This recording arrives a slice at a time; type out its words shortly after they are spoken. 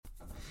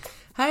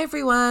Hey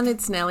everyone,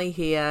 it's Nellie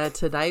here.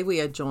 Today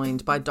we are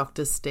joined by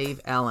Dr.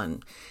 Steve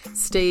Allen.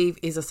 Steve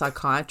is a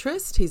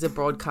psychiatrist, he's a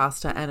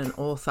broadcaster and an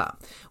author.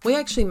 We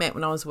actually met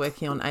when I was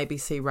working on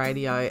ABC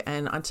Radio,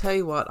 and I tell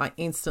you what, I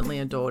instantly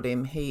adored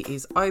him. He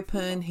is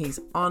open, he's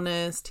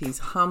honest, he's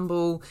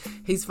humble,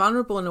 he's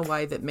vulnerable in a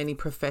way that many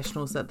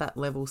professionals at that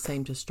level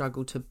seem to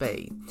struggle to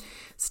be.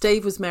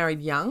 Steve was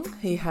married young,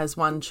 he has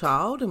one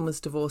child and was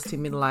divorced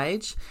in middle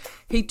age.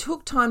 He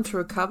took time to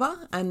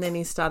recover and then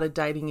he started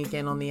dating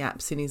again on the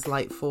apps in his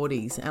late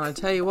 40s, and I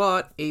tell you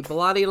what, he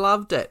bloody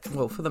loved it.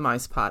 Well, for the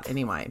most part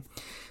anyway.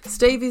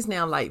 Steve is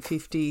now late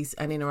 50s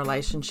and in a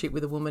relationship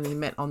with a woman he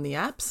met on the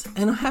apps,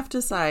 and I have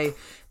to say,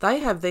 they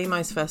have the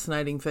most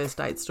fascinating first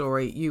date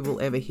story you will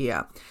ever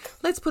hear.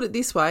 Let's put it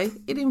this way,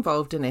 it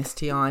involved an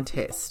STI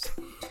test.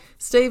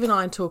 Steve and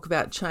I talk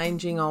about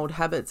changing old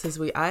habits as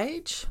we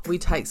age. We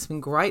take some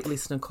great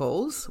listener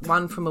calls,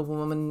 one from a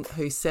woman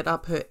who set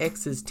up her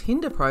ex's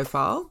Tinder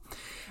profile,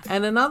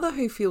 and another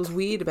who feels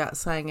weird about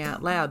saying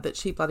out loud that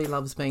she bloody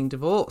loves being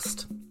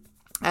divorced.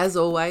 As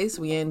always,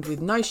 we end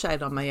with no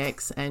shade on my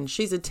ex, and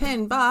she's a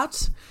 10,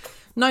 but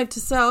note to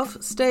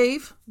self,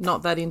 Steve,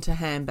 not that into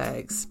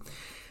handbags.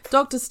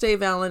 Dr.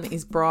 Steve Allen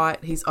is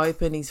bright, he's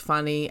open, he's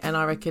funny, and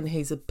I reckon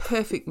he's a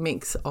perfect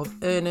mix of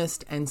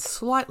earnest and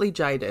slightly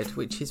jaded,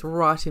 which is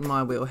right in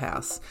my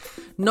wheelhouse.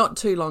 Not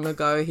too long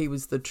ago, he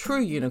was the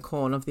true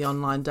unicorn of the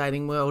online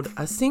dating world,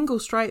 a single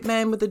straight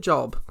man with a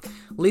job.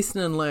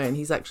 Listen and learn,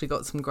 he's actually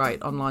got some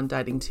great online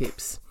dating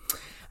tips.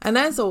 And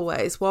as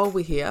always, while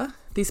we're here,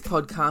 this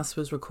podcast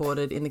was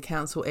recorded in the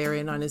council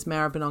area known as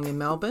Maribyrnong in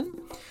Melbourne.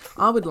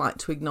 I would like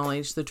to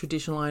acknowledge the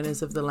traditional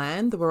owners of the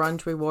land, the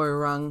Wurundjeri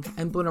Woiwurrung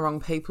and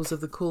Bunurong peoples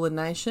of the Kulin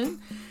Nation,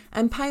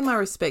 and pay my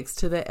respects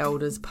to their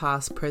elders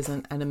past,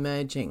 present and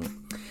emerging.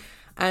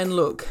 And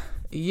look,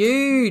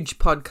 huge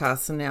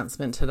podcast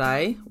announcement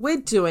today. We're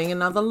doing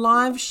another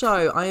live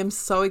show. I am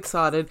so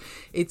excited.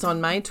 It's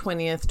on May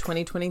 20th,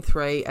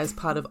 2023 as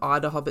part of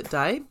Ida Hobbit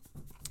Day,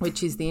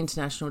 which is the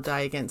International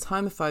Day Against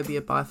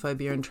Homophobia,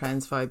 Biphobia and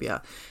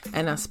Transphobia.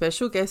 And our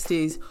special guest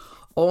is,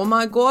 oh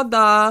my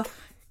god,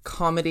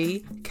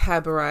 comedy,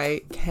 cabaret,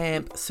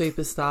 camp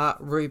superstar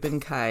Reuben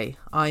Kaye.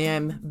 I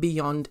am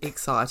beyond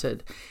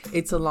excited.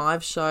 It's a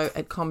live show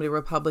at Comedy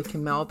Republic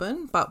in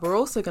Melbourne, but we're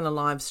also going to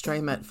live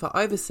stream it for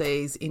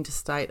overseas,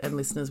 interstate and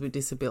listeners with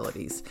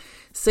disabilities.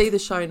 See the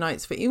show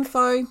notes for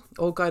info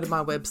or go to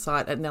my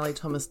website at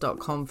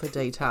nellythomas.com for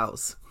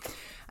details.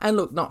 And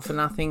look, not for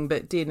nothing,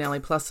 but Dear Nelly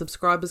Plus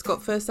subscribers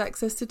got first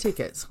access to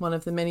tickets, one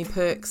of the many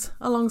perks,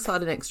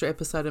 alongside an extra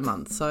episode a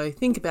month. So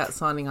think about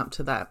signing up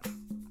to that.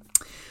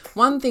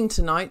 One thing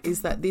to note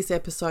is that this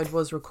episode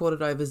was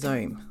recorded over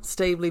Zoom.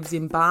 Steve lives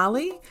in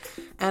Bali,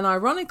 and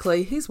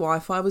ironically, his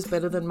Wi-Fi was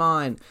better than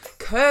mine.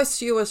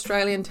 Curse you,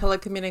 Australian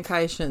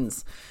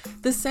telecommunications.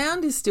 The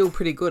sound is still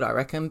pretty good, I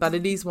reckon, but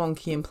it is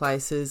wonky in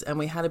places, and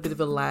we had a bit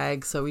of a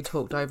lag, so we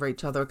talked over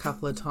each other a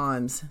couple of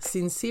times.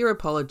 Sincere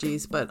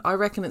apologies, but I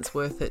reckon it's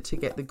worth it to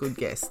get the good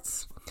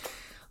guests.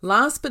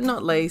 Last but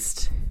not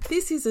least,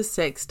 this is a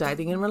sex,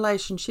 dating and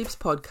relationships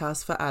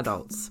podcast for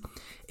adults.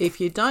 If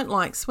you don't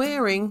like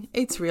swearing,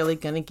 it's really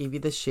going to give you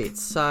the shits.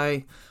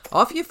 So,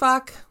 off you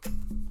fuck.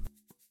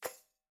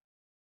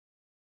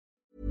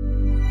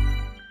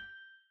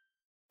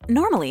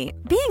 Normally,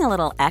 being a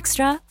little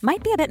extra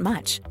might be a bit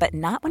much, but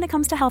not when it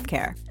comes to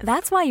healthcare.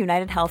 That's why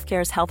United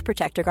Healthcare's Health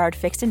Protector Guard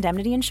fixed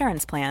indemnity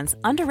insurance plans,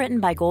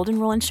 underwritten by Golden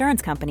Rule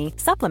Insurance Company,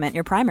 supplement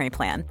your primary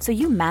plan so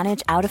you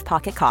manage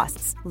out-of-pocket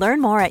costs. Learn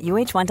more at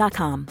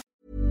uh1.com.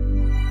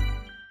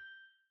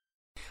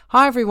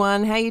 Hi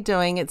everyone, how you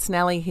doing? It's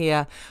Nellie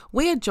here.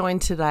 We are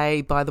joined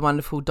today by the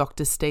wonderful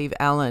Dr. Steve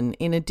Allen.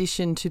 In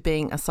addition to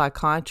being a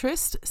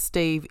psychiatrist,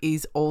 Steve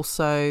is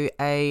also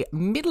a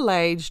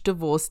middle-aged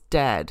divorced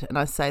dad, and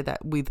I say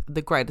that with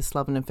the greatest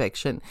love and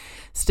affection.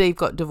 Steve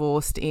got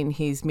divorced in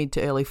his mid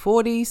to early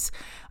 40s.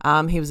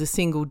 He was a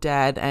single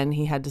dad and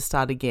he had to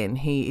start again.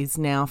 He is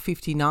now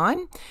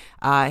 59.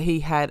 He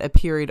had a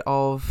period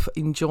of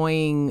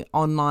enjoying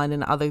online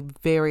and other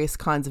various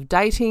kinds of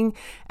dating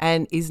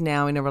and is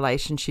now in a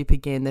relationship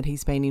again that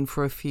he's been in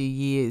for a few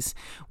years.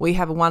 We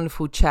have a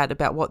wonderful chat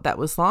about what that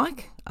was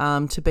like.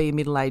 To be a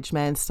middle-aged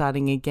man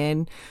starting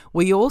again.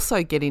 We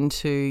also get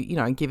into,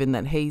 given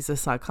that he's a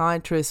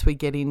psychiatrist, we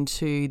get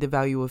into the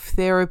value of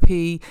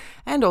therapy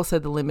and also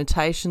the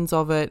limitations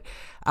of it,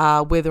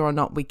 whether or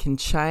not we can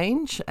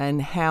change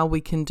and how we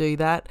can do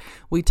that.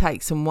 We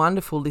take some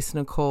wonderful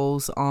listener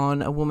calls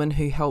on a woman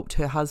who helped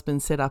her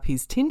husband set up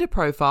his Tinder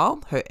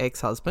profile, her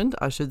ex-husband,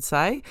 I should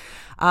say,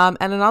 and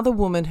another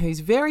woman who's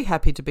very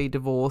happy to be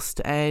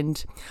divorced,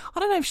 and I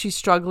don't know if she's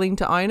struggling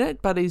to own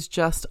it, but is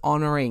just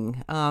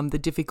honouring the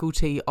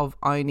difficulty of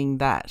owning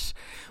that.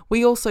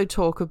 We also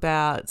talk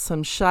about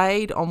some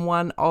shade on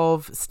one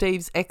of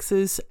Steve's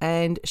exes,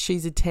 and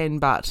she's a 10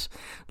 but.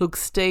 Look,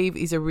 Steve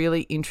is a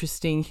really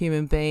interesting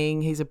human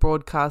being. He's a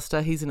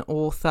broadcaster, he's an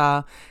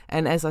author,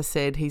 and as I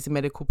said, he's a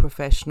medical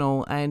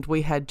professional, and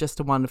we had just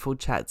a wonderful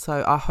chat,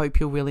 so I hope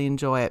you'll really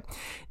enjoy it.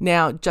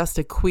 Now, just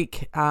a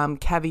quick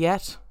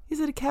caveat. Is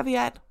it a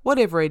caveat?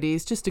 Whatever it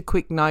is, just a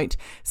quick note.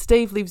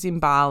 Steve lives in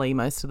Bali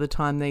most of the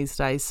time these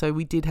days, so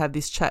we did have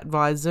this chat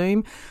via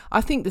Zoom.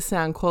 I think the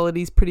sound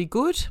quality is pretty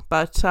good,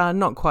 but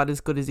not quite as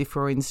good as if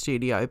we were in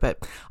studio.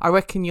 But I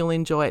reckon you'll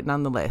enjoy it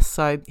nonetheless.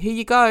 So here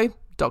you go,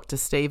 Dr.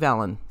 Steve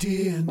Allen.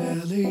 Dear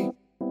Nelly,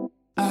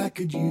 I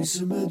could use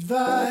some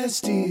advice,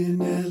 dear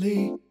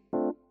Nelly.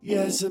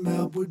 Yeah, some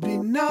help would be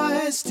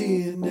nice,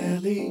 dear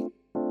Nelly.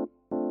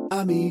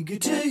 I'm eager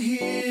to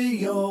hear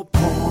your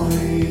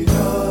point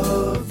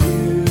of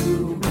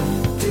view,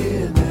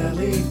 dear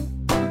Nelly.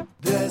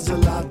 There's a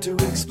lot to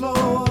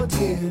explore,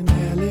 dear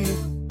Nelly.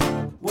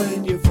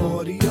 When you're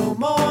 40 or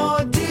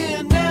more,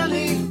 dear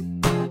Nelly.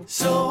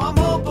 So I'm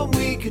hoping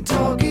we can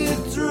talk it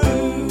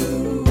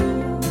through.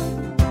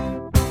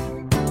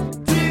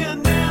 Dear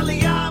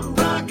Nelly, I'm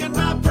rocking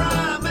my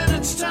prime and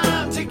it's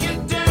time to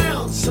get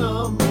down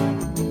some.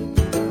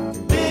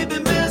 Baby,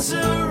 mess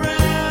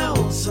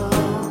around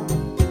some.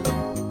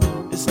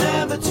 It's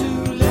never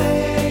too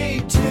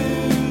late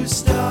to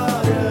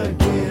start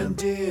again,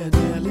 dear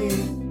Nelly.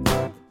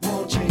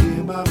 Won't you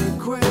hear my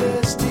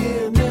request,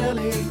 dear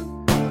Nelly?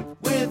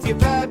 With your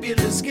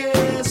fabulous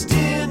guest,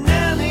 dear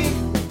Nelly.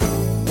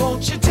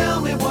 Won't you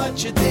tell me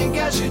what you think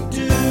I should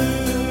do?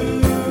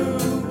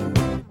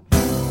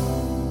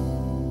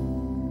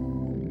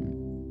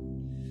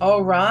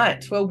 All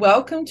right. Well,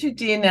 welcome to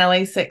Dear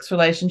Nelly, Sex,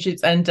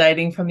 Relationships and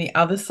Dating from the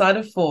Other Side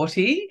of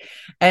 40.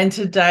 And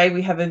today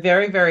we have a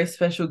very, very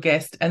special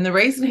guest. And the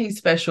reason he's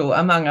special,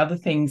 among other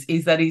things,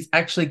 is that he's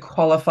actually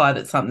qualified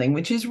at something,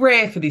 which is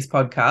rare for this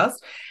podcast.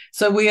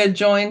 So we are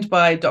joined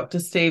by Dr.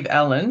 Steve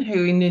Allen,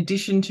 who, in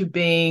addition to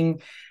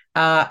being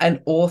an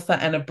author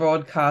and a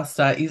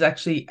broadcaster, is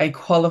actually a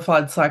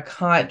qualified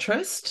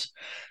psychiatrist.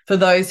 For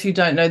those who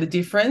don't know the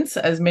difference,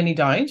 as many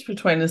don't,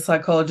 between a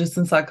psychologist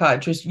and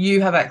psychiatrist,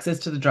 you have access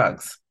to the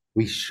drugs.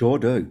 We sure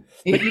do.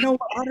 But you know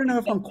what? I don't know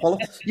if I'm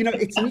qualified. You know,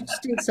 it's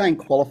interesting saying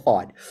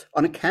qualified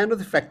on account of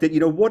the fact that, you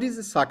know, what is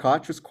a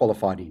psychiatrist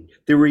qualified in?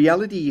 The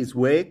reality is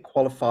we're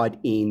qualified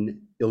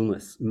in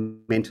illness,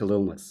 mental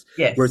illness.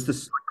 Yes. Whereas the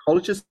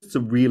psychologists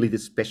are really the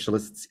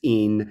specialists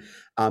in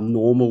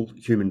normal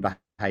human behaviour.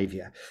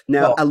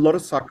 Now, a lot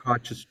of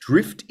psychiatrists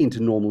drift into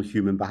normal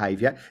human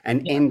behaviour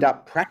and end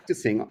up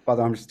practicing. By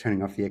the way, I'm just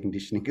turning off the air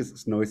conditioning because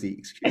it's noisy.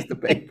 Excuse the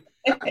beep.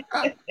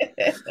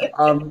 This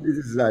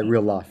is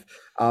real life.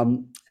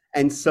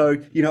 And so,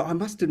 you know, I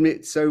must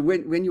admit, so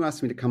when you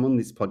asked me to come on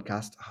this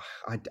podcast,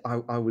 it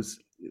was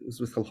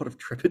with a lot of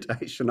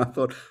trepidation. I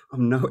thought,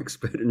 I'm no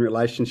expert in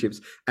relationships.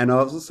 And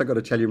I was also got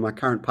to tell you, my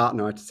current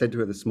partner, I said to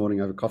her this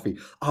morning over coffee,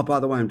 oh, by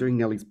the way, I'm doing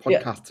Nelly's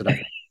podcast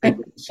today.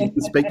 And she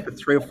didn't speak for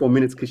 3 or 4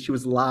 minutes because she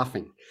was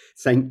laughing,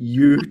 saying,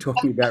 you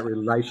talking about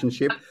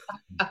relationship,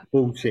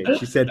 bullshit.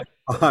 She said,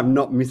 I'm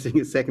not missing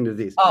a second of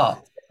this.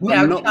 Oh,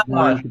 now I'm not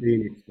going to be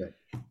an expert.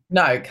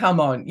 No, come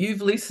on.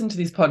 You've listened to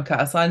this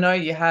podcast. I know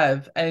you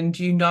have. And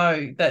you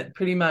know that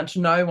pretty much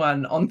no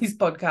one on this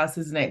podcast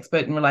is an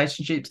expert in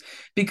relationships,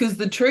 because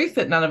the truth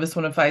that none of us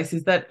want to face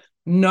is that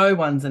no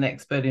one's an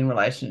expert in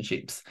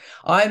relationships.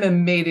 I'm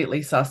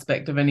immediately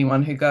suspect of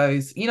anyone who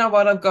goes, you know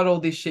what, I've got all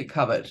this shit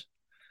covered.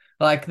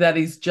 Like, that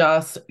is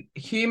just,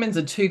 humans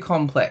are too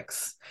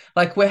complex.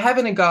 Like, we're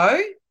having a go,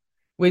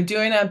 we're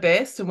doing our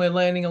best and we're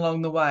learning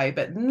along the way,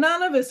 but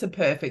none of us are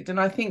perfect. And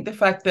I think the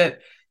fact that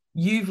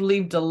you've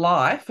lived a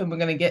life, and we're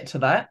going to get to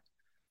that,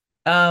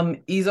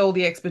 is all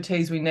the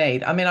expertise we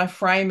need. I mean, I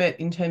frame it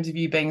in terms of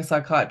you being a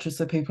psychiatrist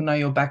so people know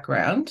your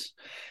background.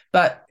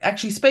 But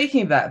actually,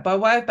 speaking of that, by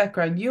way of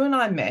background, you and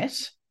I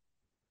met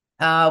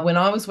when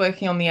I was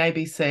working on the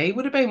ABC.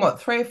 Would have been,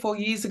 3 or 4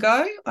 years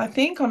ago, I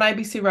think, on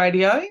ABC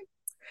Radio.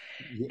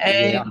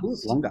 Yeah, it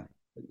was longer.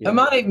 Yeah. It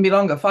might even be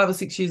longer, 5 or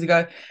 6 years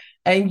ago.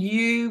 And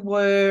you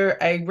were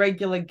a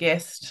regular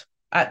guest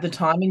at the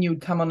time, and you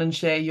would come on and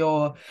share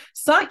your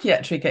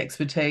psychiatric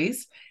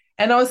expertise.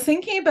 And I was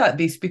thinking about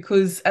this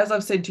because, as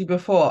I've said to you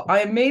before,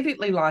 I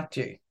immediately liked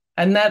you.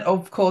 And that,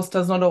 of course,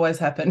 does not always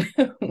happen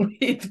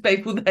with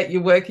people that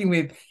you're working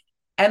with.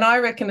 And I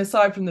reckon,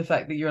 aside from the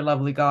fact that you're a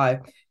lovely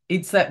guy,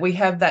 it's that we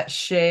have that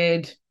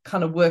shared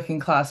kind of working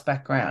class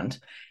background.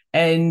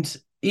 And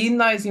in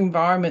those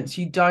environments,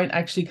 you don't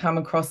actually come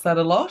across that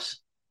a lot,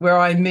 where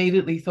I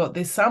immediately thought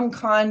there's some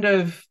kind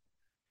of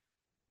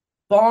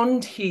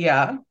bond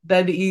here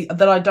that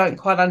I don't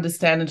quite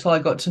understand until I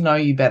got to know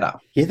you better.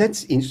 Yeah,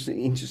 that's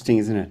interesting,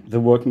 isn't it? The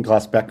working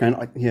class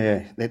background.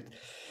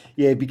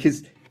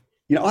 Because,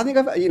 you know, I think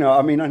I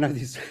know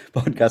this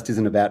podcast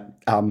isn't about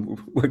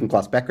working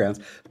class backgrounds,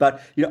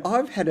 but, you know,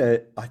 I've had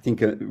a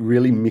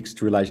really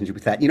mixed relationship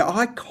with that. You know,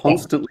 I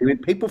constantly, when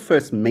people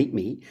first meet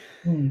me,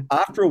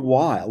 after a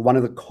while, one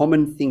of the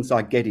common things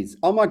I get is,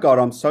 oh my God,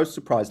 I'm so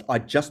surprised. I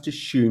just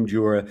assumed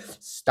you were a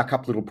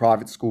stuck-up little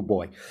private school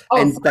boy.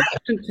 And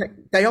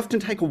they often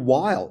take a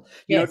while.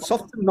 You know, it's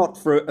often not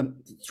for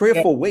 3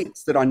 or 4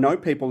 weeks that I know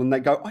people and they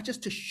go, I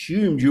just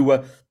assumed you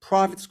were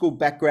private school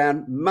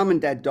background, mum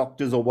and dad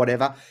doctors or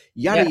whatever,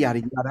 yada, yada,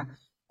 yada.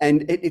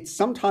 And it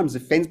sometimes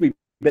offends me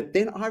But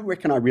then I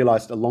reckon I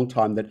realized a long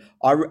time that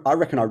I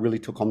reckon I really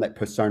took on that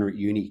persona at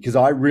uni because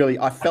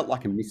I felt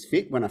like a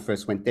misfit when I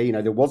first went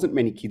there. There wasn't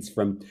many kids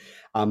from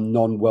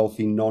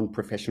non-wealthy,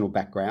 non-professional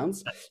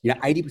backgrounds.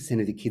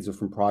 80% of the kids were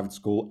from private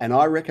school. And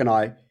I reckon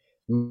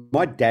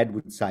my dad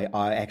would say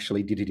I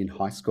actually did it in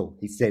high school.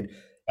 He said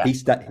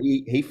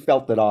he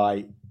felt that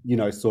I,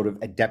 sort of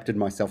adapted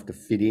myself to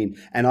fit in.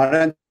 And I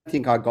don't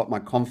think I got my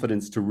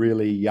confidence to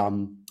really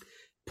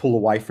pull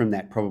away from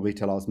that probably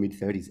till I was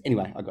mid-30s.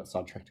 Anyway, I got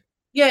sidetracked.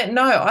 Yeah,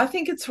 no, I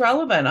think it's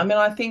relevant. I mean,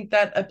 I think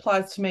that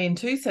applies to me in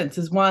two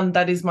senses. One,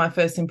 that is my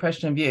first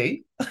impression of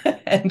you,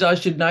 and I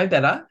should know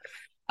better.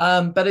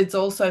 But it's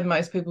also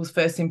most people's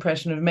first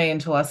impression of me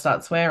until I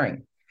start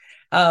swearing.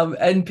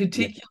 And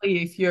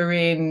particularly if you're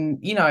in,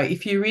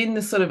 if you're in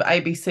the sort of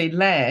ABC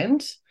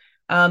land,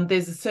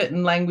 there's a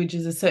certain language,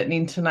 there's a certain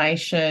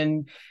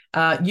intonation.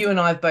 You and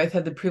I have both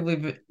had the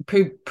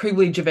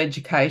privilege of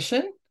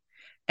education.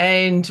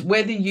 And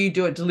whether you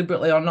do it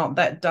deliberately or not,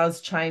 that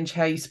does change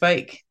how you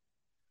speak.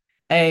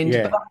 And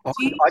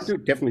I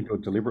definitely do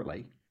it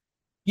deliberately.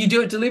 You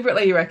do it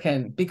deliberately, you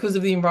reckon, because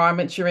of the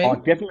environment you're in? Oh,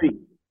 definitely.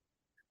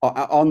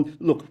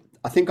 Look,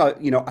 I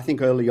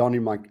think early on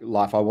in my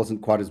life I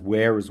wasn't quite as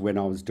aware as when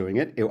I was doing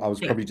it. I was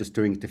probably just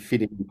doing it to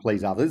fit in and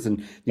please others,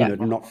 and to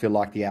not feel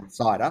like the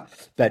outsider.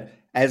 But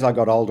as I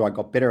got older, I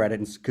got better at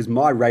it because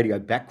my radio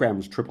background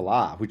was Triple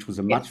R, which was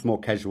a much more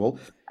casual.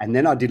 And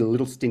then I did a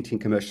little stint in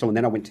commercial, and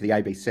then I went to the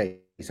ABC.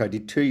 So I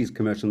did 2 years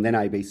commercial and then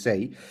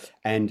ABC.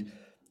 And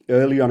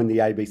early on in the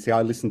ABC,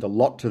 I listened a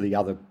lot to the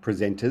other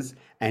presenters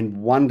and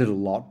wondered a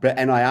lot.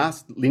 And I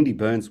asked, Lindy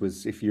Burns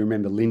was, if you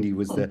remember, Lindy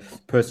was the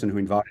person who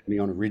invited me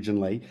on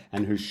originally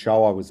and whose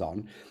show I was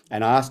on.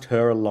 And I asked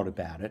her a lot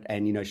about it.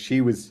 And,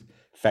 she was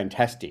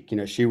fantastic.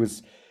 She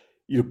was,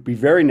 you'd be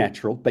very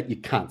natural, but you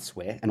can't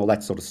swear and all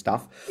that sort of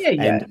stuff.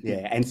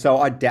 And so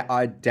I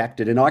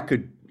adapted, and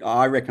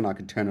I reckon I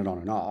could turn it on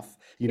and off.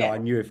 I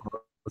knew if I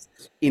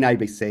was in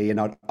ABC, and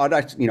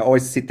I'd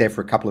always sit there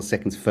for a couple of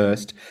seconds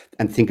first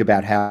and think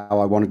about how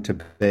I wanted to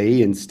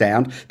be and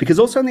sound, because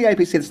also in the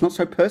ABC it's not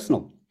so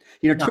personal.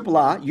 Triple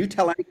R, you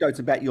tell anecdotes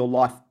about your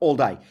life all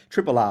day.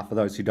 Triple R, for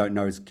those who don't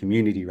know, is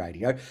community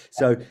radio.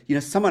 So,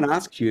 someone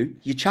asks you,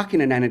 you chuck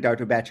in an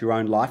anecdote about your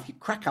own life, you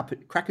crack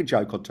a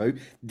joke or two,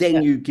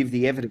 then you give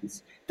the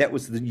evidence. That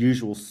was the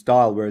usual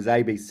style, whereas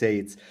ABC,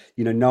 it's,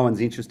 no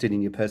one's interested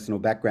in your personal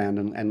background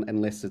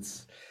unless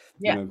it's,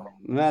 they're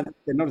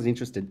not as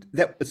interested.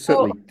 That was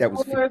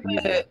 50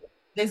 years ago.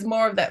 There's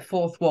more of that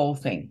fourth wall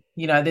thing.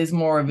 There's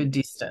more of a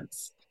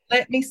distance.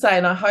 Let me say,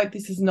 and I hope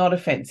this is not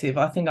offensive,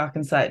 I think I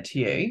can say it to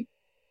you.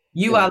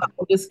 You are the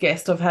oldest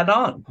guest I've had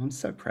on. I'm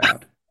so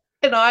proud.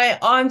 And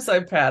I'm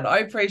so proud. I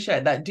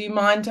appreciate that. Do you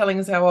mind telling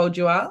us how old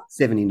you are?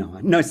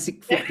 79. No,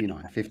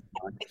 59.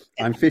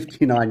 I'm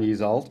 59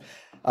 years old.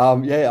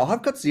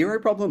 I've got zero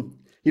problem.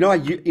 In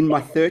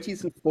my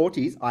 30s and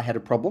 40s, I had a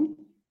problem.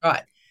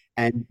 Right.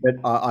 But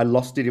I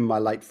lost it in my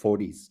late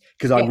 40s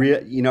because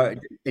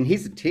and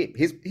here's a tip.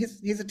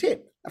 Here's a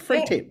tip, a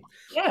free tip.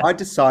 Yeah. I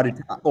decided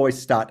to always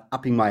start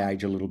upping my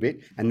age a little bit,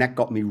 and that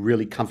got me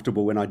really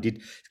comfortable when I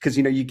did, because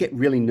you get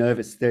really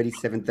nervous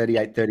 37,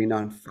 38,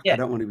 39. Fuck, I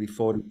don't want to be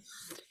 40,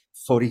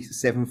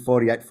 47,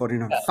 48,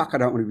 49. Fuck, I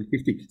don't want to be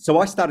 50. So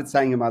I started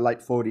saying in my late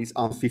 40s,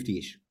 I'm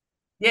 50-ish.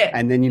 Yeah.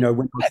 And then, when I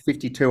was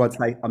 52, I'd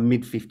say I'm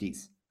mid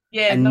 50s.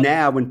 Yeah. And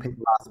now when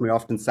people ask me, I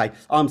often say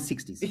I'm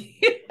 60s.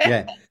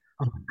 Yeah.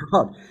 Oh my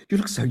God, you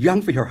look so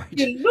young for your age.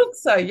 You look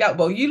so young.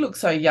 Well, you look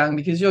so young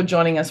because you're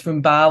joining us from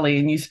Bali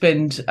and you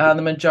spend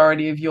the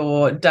majority of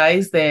your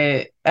days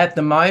there at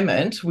the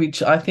moment,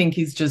 which I think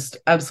is just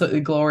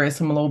absolutely glorious,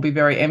 and we'll all be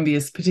very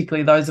envious,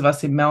 particularly those of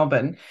us in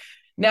Melbourne.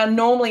 Now,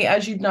 normally,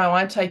 as you know,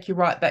 I take you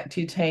right back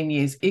to your teen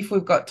years. If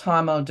we've got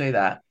time, I'll do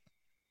that.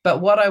 But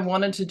what I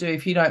wanted to do,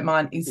 if you don't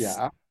mind, is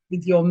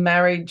with your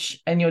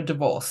marriage and your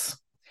divorce.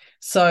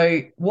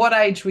 So what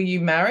age were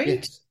you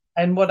married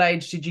and what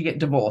age did you get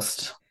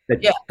divorced?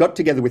 Got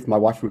together with my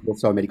wife, who was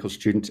also a medical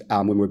student,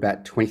 when we were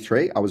about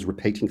 23. I was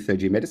repeating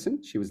third-year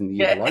medicine. She was in the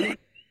year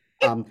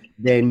below.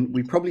 Then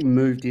we probably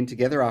moved in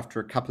together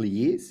after a couple of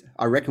years.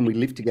 I reckon we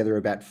lived together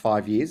about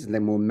 5 years, and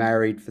then we were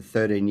married for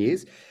 13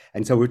 years.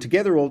 And so we were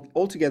together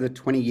all together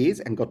 20 years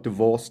and got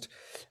divorced.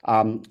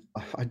 I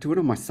do it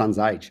on my son's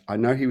age. I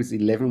know he was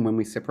 11 when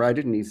we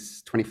separated, and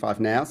he's 25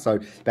 now. So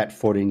about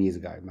 14 years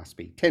ago, it must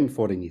be 10,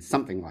 14 years,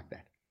 something like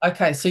that.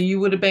 Okay, so you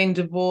would have been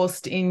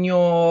divorced in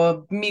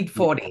your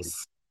mid-40s.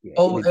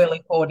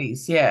 Early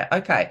 40s, yeah.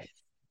 Okay.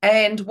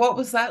 And what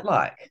was that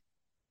like?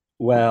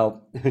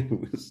 Well,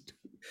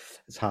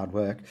 it's hard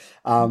work.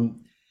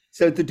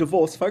 So the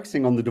divorce,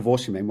 focusing on the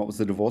divorce, you mean, what was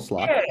the divorce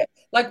like? Yeah.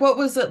 Like, what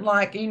was it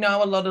like? A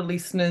lot of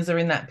listeners are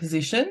in that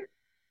position.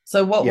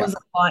 So what was it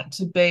like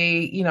to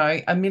be,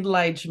 a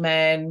middle-aged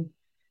man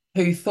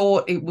who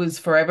thought it was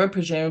forever,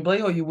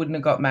 presumably, or you wouldn't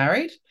have got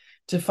married,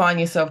 to find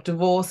yourself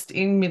divorced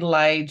in middle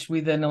age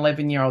with an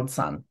 11-year-old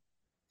son?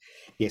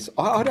 Yes,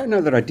 I don't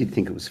know that I did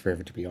think it was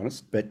forever, to be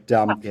honest. But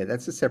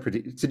that's a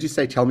separate. Did you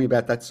say tell me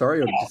about that? Sorry,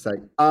 or did you say?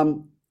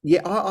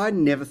 I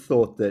never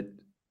thought that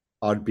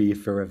I'd be a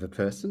forever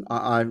person.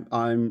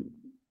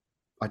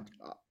 I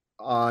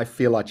I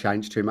feel I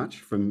changed too much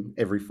from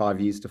every 5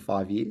 years to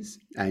 5 years.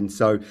 And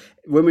so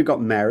when we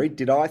got married,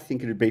 did I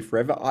think it'd be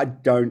forever? I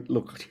don't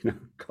look,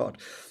 God,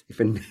 if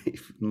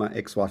my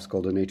ex-wife's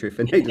called Anita, if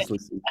Anita's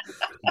listening,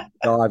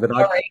 die, but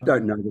I Sorry.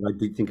 don't know that I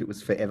did think it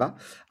was forever.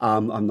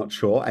 I'm not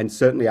sure. And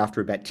certainly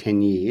after about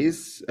 10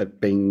 years of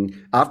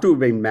after we've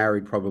been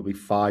married probably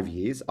 5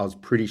 years, I was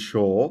pretty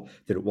sure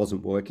that it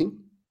wasn't working.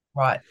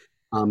 Right.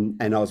 And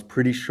I was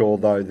pretty sure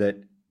though that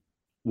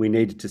we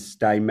needed to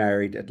stay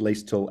married at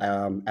least till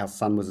our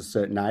son was a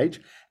certain age.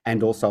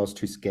 And also, I was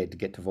too scared to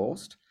get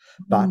divorced.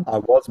 But I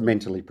was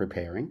mentally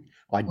preparing.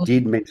 I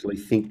did mentally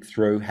think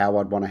through how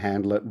I'd want to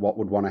handle it, what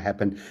would want to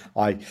happen.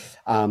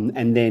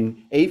 And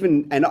then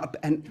you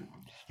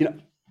know,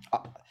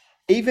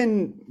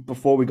 even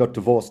before we got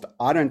divorced,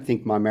 I don't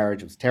think my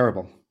marriage was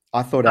terrible.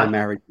 I thought our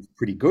marriage was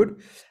pretty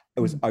good. It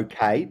was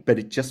okay, but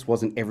it just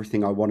wasn't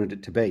everything I wanted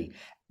it to be.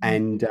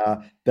 And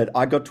but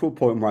I got to a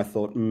point where I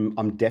thought,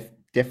 I'm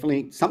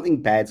definitely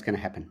something bad's going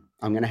to happen.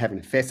 I'm going to have an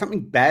affair.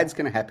 Something bad's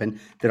going to happen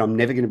that I'm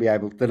never going to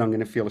that I'm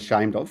going to feel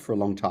ashamed of for a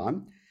long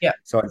time. Yeah.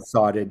 So I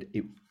decided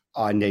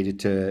I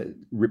needed to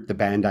rip the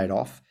Band-Aid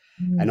off.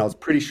 And I was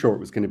pretty sure it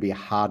was going to be a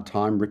hard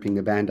time ripping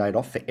the Band-Aid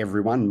off for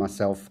everyone,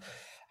 myself,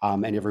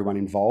 and everyone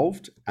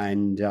involved,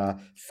 and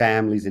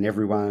families and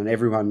everyone,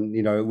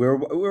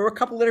 we're a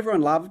couple that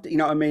everyone loved,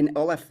 I mean,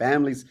 all our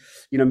families,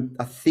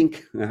 I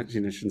think, I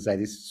shouldn't say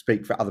this,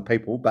 speak for other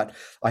people, but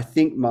I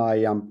think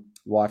my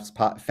wife's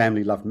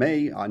family loved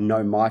me. I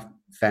know my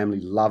family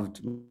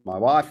loved my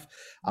wife.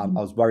 I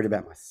was worried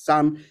about my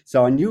son.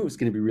 So I knew it was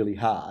going to be really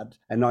hard.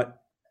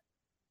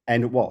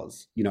 And it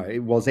was,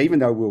 even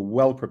though we were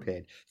well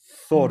prepared,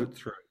 thought it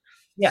through,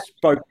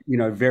 spoke,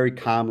 very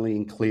calmly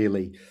and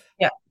clearly.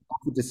 Yeah.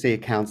 Offered to see a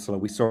counsellor.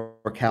 We saw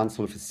a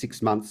counsellor for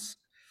 6 months,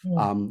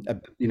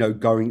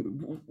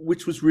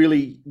 which was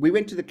really, we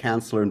went to the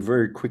counsellor and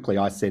very quickly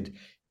I said,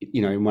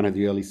 in one of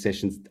the early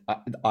sessions,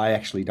 I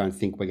actually don't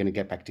think we're going to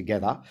get back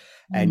together.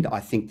 And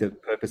I think the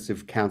purpose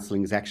of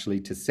counselling is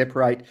actually to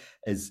separate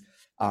as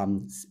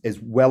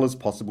well as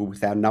possible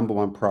with our number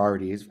one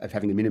priority of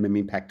having the minimum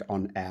impact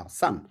on our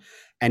son.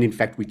 And in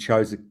fact, we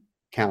chose a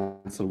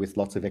counsellor with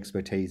lots of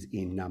expertise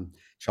in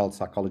child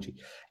psychology.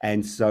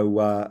 And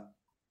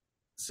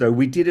so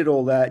we did it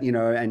all that,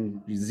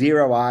 and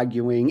zero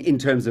arguing in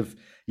terms of,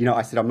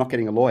 I said, I'm not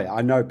getting a lawyer.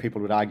 I know people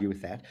would argue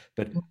with that,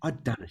 but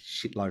I'd done a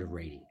shitload of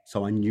reading.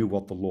 So I knew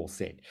what the law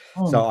said.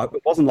 So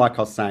it wasn't like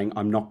I was saying,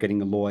 I'm not getting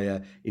a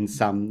lawyer in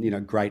some,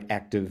 great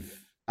act of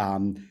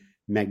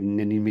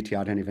magnanimity.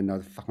 I don't even know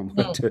the fucking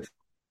word to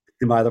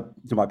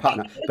my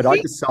partner. But I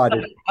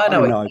decided,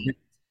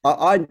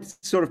 I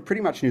sort of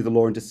pretty much knew the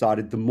law and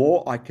decided the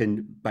more I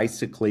can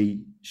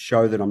basically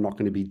show that I'm not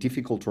going to be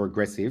difficult or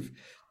aggressive,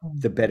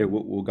 the better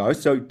we'll go.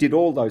 So did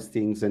all those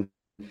things, and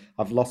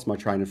I've lost my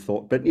train of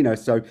thought. But,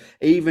 so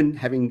even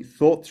having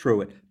thought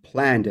through it,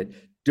 planned it,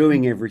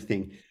 doing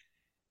everything,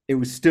 it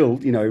was still,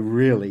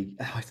 really,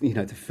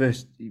 the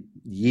first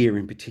year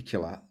in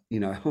particular,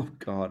 oh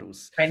God, it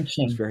was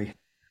very,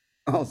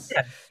 it's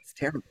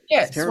terrible.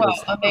 Yes, it's terrible.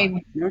 Well, I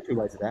mean, two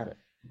ways about it.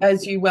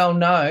 As you well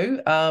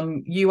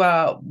know, you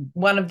are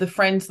one of the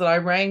friends that I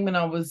rang when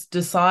I was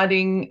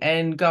deciding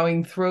and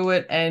going through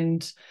it.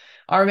 And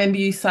I remember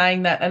you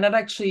saying that, and it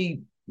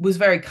actually was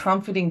very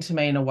comforting to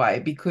me in a way,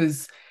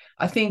 because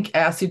I think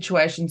our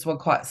situations were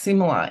quite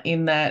similar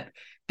in that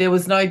there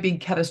was no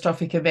big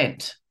catastrophic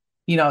event.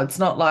 It's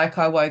not like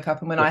I woke up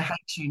and went, I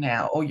hate you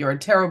now, or you're a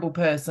terrible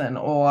person,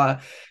 or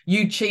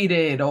you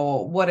cheated,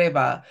 or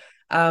whatever.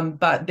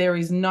 But there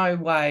is no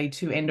way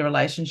to end a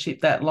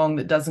relationship that long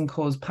that doesn't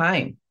cause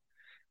pain.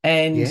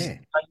 And you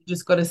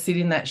just got to sit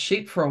in that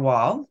shit for a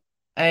while,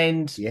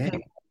 and people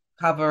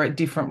cover at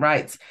different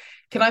rates.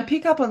 Can I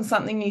pick up on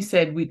something you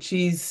said, which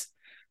is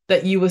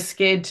that you were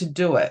scared to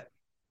do it,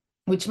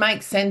 which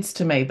makes sense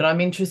to me, but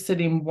I'm interested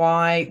in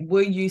why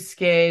were you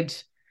scared?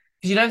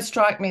 Because you don't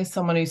strike me as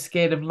someone who's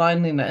scared of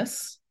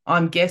loneliness.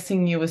 I'm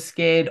guessing you were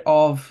scared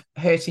of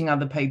hurting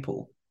other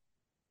people.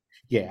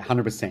 Yeah,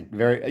 100%.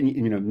 Very,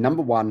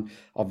 number one,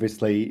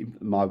 obviously,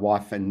 my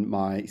wife and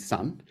my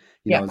son,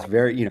 I was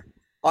very,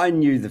 I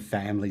knew the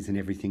families and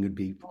everything would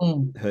be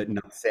hurt and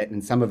upset,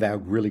 and some of our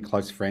really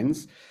close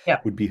friends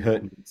would be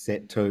hurt and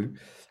upset too.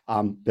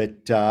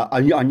 But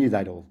I knew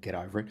they'd all get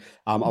over it.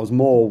 I was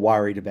more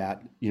worried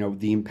about,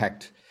 the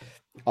impact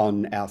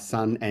on our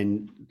son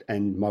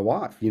and my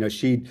wife.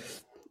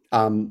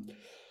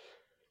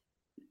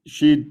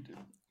 She'd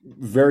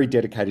very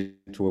dedicated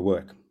to her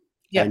work.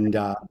 Yep. And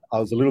I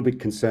was a little bit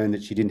concerned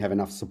that she didn't have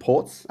enough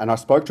supports. And I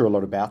spoke to her a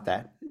lot about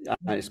that,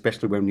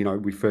 especially when,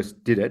 we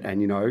first did it.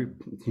 And,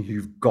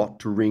 you've got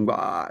to ring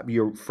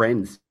your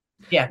friends.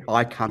 Yeah.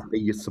 I can't be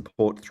your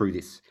support through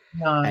this.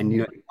 No.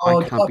 And,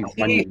 I can't be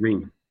one you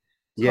ring.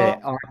 Yeah,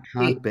 I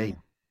can't be.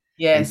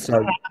 Yes. So,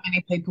 how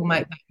many people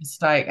make that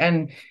mistake?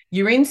 And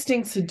your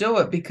instincts to do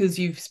it because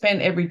you've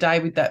spent every day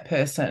with that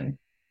person.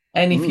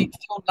 And if you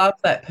still love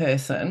that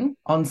person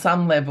on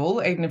some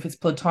level, even if it's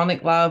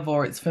platonic love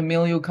or it's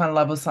familial kind of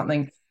love or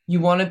something, you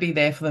want to be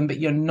there for them, but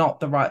you're not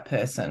the right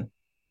person.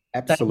 They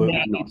Absolutely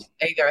need not.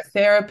 either a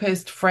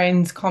therapist,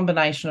 friends,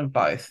 combination of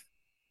both.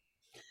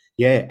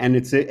 Yeah, and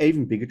it's an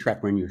even bigger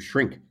trap when you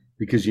shrink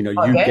because Oh,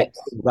 you get yes.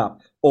 pulled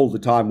up all the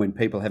time when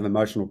people have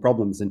emotional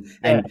problems, Yeah.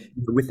 and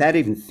without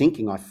even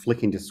thinking, I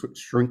flick into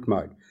shrink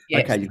mode.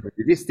 Yes. Okay, you've got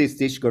to do this.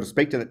 You've got to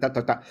speak to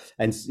that,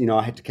 and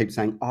I had to keep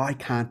saying I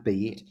can't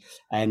be it,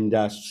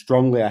 and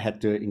strongly I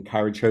had to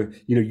encourage her.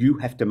 You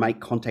have to make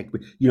contact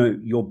with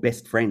your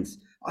best friends.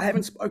 I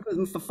haven't spoken with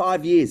them for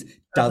 5 years.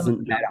 Doesn't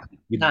Doesn't matter.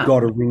 You've no. got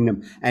to ring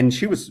them. And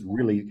she was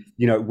really,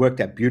 worked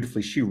out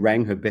beautifully. She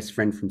rang her best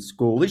friend from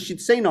school, who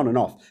she'd seen on and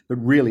off, but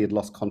really had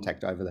lost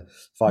contact over the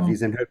 5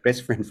 years. And her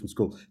best friend from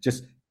school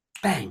just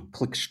bang,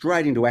 clicked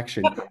straight into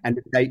action. And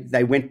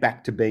they went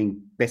back to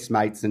being best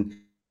mates and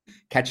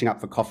catching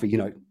up for coffee,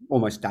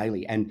 almost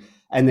daily. And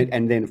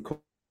then of course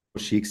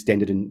she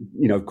extended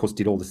and, of course,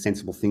 did all the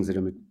sensible things that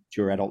a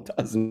mature adult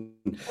does and,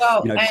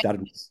 Well,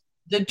 started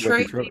the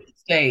truth is,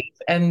 Steve,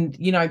 and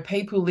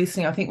people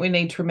listening, I think we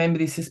need to remember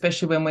this,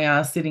 especially when we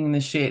are sitting in the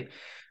shit.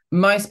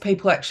 Most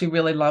people actually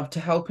really love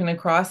to help in a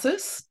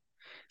crisis.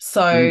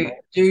 So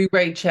do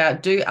reach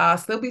out, do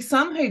ask. There'll be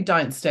some who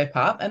don't step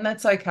up, and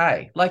that's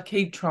okay. Like,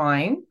 keep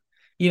trying,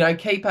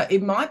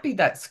 it might be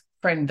that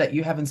friend that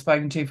you haven't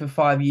spoken to for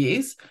 5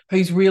 years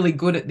who's really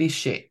good at this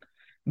shit.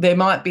 There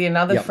might be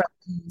another friend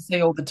you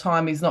see all the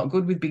time who's not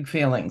good with big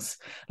feelings.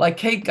 Like,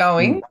 keep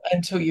going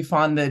until you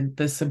find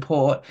the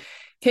support.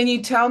 Can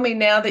you tell me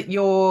now that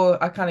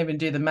I can't even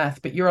do the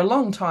math, but you're a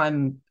long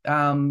time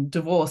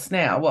divorced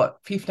now, what,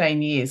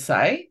 15 years,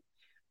 say?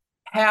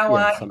 How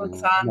are your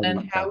son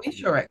and how is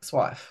your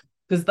ex-wife?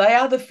 Because they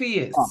are the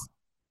fears. Oh,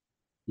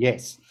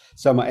 yes.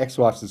 So my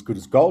ex-wife's as good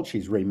as gold.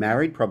 She's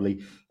remarried,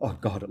 probably, oh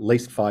God, at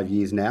least 5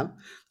 years now,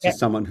 to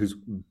someone who's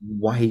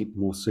way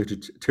more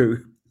suited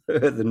to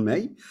her than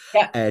me.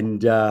 Yeah.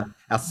 And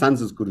our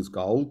son's as good as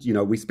gold.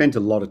 We spent a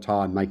lot of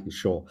time making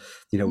sure,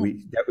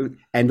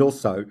 and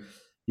also,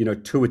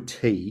 to a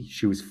T,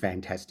 she was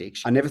fantastic.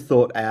 I never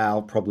thought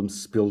our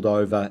problems spilled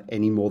over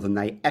any more than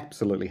they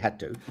absolutely had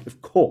to.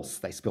 Of course,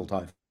 they spilled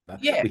over.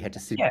 Yeah. We had to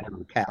sit down on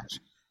the couch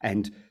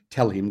and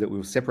tell him that we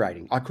were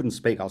separating. I couldn't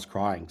speak. I was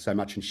crying so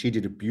much, and she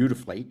did it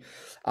beautifully.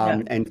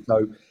 And and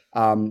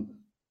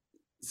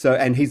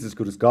he's as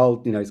good as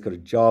gold. He's got a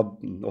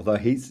job, although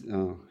he's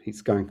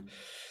going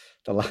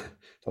the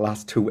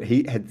last two.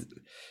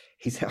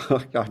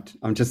 Oh God,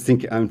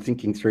 I'm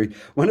thinking through.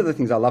 One of the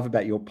things I love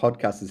about your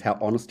podcast is how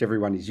honest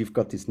everyone is. You've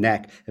got this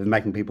knack of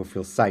making people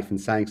feel safe and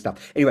saying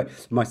stuff. Anyway,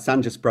 my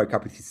son just broke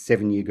up with his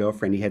 7-year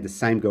girlfriend. He had the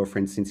same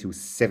girlfriend since he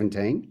was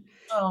 17.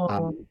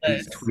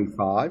 He's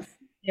 25.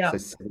 Yeah. So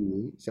 7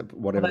 years, so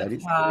whatever that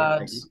is.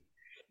 Hard.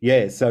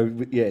 Yeah. So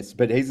yes,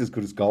 but he's as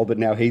good as gold. But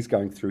now he's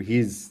going through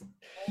his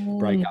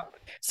breakup.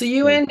 So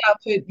you end up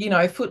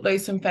at,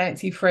 footloose and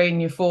fancy free in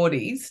your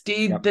 40s.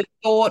 Did the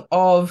thought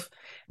of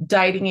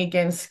dating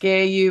again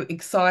scare you,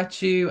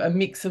 excite you, a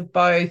mix of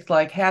both?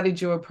 Like, how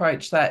did you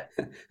approach that?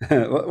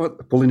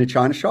 what, bull in a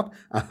china shop?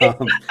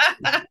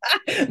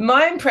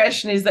 My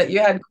impression is that you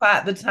had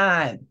quite the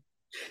time.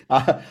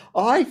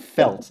 I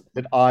felt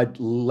that I'd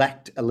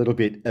lacked a little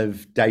bit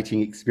of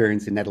dating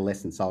experience in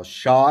adolescence. I was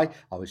shy.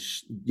 I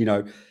was,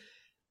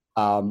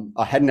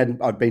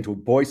 I'd been to a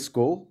boys'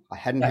 school. I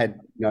hadn't had,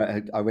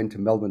 I went to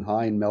Melbourne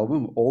High in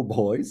Melbourne, all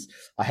boys.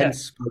 I hadn't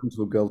spoken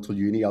to a girl till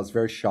uni. I was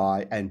very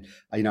shy, and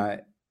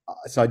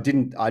so I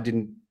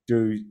didn't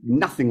do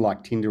nothing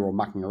like Tinder or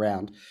mucking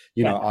around.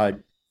 I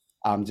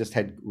just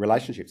had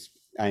relationships,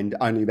 and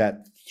only about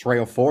 3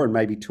 or 4 and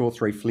maybe 2 or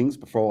 3 flings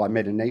before I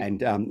met a need.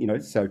 And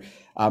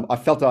I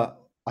felt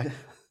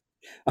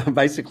I'm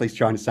basically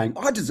trying to say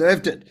I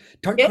deserved it.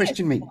 Don't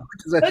question me.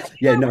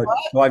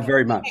 I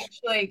very much.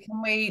 Actually,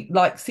 can we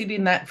sit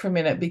in that for a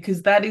minute,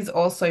 because that is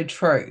also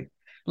true.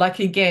 Like,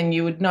 again,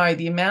 you would know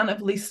the amount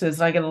of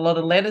listeners. I get a lot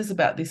of letters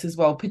about this as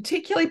well,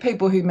 particularly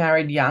people who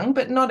married young,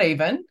 but not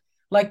even,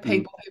 like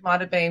people who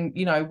might have been,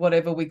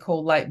 whatever we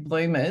call late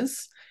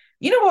bloomers.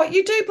 You know what?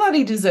 You do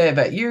bloody deserve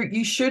it.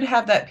 You should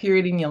have that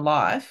period in your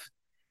life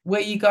where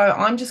you go,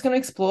 I'm just going to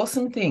explore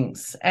some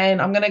things and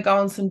I'm going to go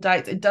on some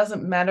dates. It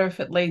doesn't matter if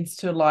it leads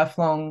to a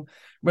lifelong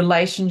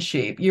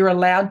relationship. You're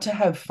allowed to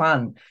have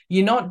fun.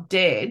 You're not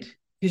dead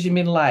because you're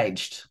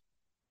middle-aged.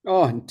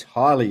 Oh,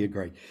 entirely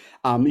agree.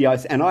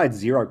 Yes, and I had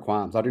zero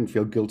qualms. I didn't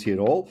feel guilty at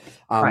all.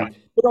 Right.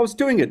 But I was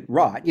doing it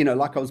right.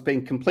 Like I was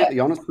being completely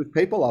honest with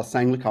people. I was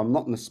saying, look, I'm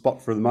not in the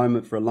spot for the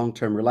moment for a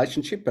long-term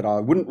relationship, but I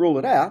wouldn't rule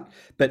it out.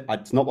 But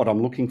it's not what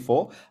I'm looking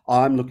for.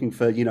 I'm looking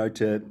for,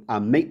 to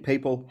meet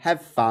people,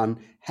 have fun,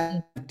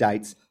 have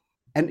dates.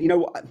 And,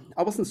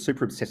 I wasn't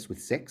super obsessed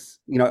with sex.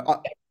 I'm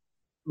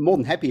more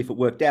than happy if it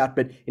worked out,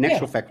 but in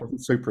actual fact, I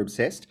wasn't super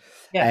obsessed.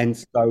 Yeah. And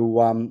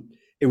so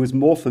it was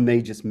more for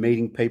me just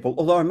meeting people.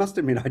 Although I must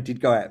admit, I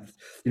did go out,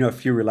 a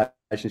few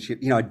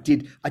relationships.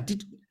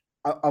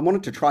 I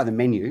wanted to try the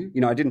menu.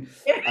 I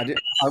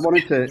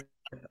wanted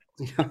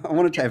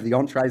to have the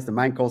entrees, the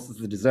main courses,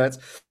 the desserts.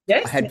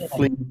 Yes. I had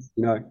flings,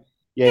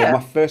 My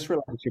first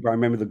relationship, I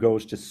remember the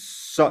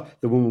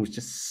woman was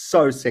just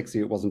so sexy,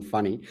 it wasn't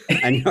funny.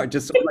 And I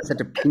just almost had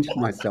to pinch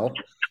myself.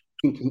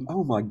 thinking,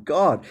 oh my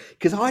God,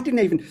 because I didn't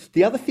even.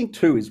 The other thing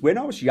too is when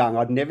I was young,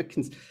 I'd never.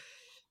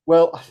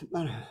 Well,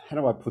 how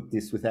do I put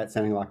this without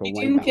sounding like a You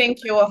didn't wanker? think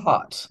you were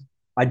hot.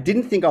 I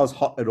didn't think I was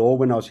hot at all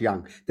when I was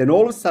young. Then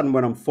all of a sudden,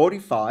 when I'm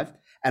 45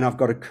 and I've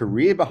got a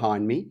career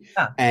behind me,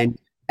 Yeah.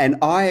 and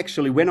I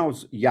actually, when I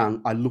was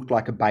young, I looked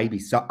like a baby.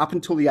 So up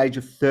until the age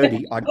of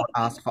 30, I got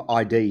asked for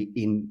ID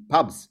in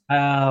pubs.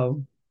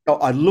 Oh, So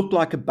I looked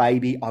like a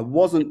baby. I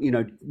wasn't,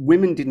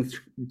 women didn't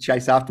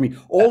chase after me.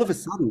 All of a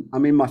sudden,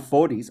 I'm in my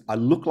 40s. I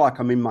look like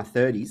I'm in my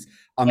 30s.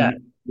 yeah.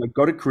 I've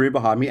got a career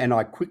behind me, and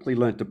I quickly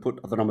learned to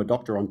put that I'm a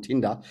doctor on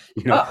Tinder.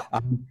 Oh,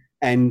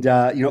 And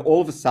all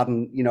of a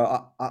sudden, it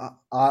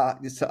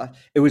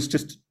was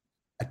just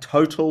a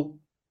total,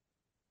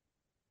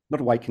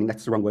 not awakening.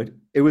 That's the wrong word.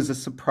 It was a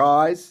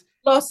surprise.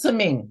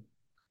 blossoming.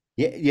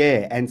 Yeah,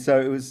 yeah. And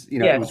so it was,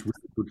 Yeah. it was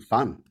really good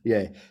fun.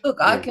 Yeah, Look,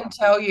 I yeah. can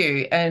tell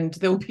you, and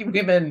there'll be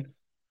women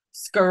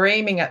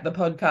screaming at the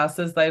podcast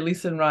as they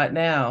listen right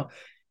now.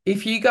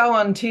 If you go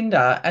on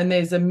Tinder and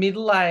there's a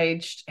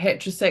middle-aged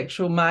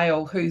heterosexual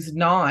male who's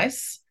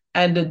nice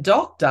and a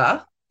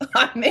doctor,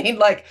 I mean,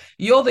 like,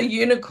 you're the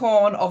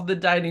unicorn of the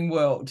dating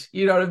world.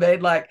 You know what I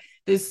mean? Like,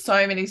 there's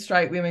so many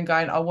straight women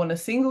going, I want a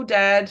single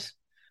dad.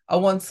 I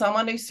want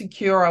someone who's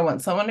secure. I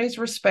want someone who's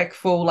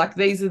respectful. Like,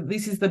 this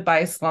is the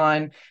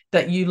baseline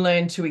that you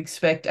learn to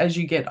expect as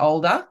you get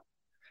older.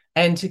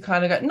 And to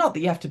kind of go, not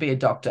that you have to be a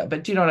doctor,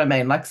 but do you know what I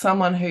mean? Like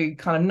someone who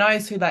kind of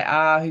knows who they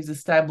are, who's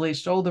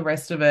established, all the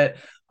rest of it.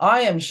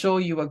 I am sure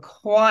you were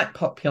quite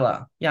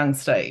popular, young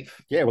Steve.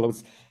 Yeah, well, it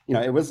was,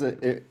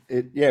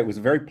 it was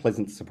a very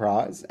pleasant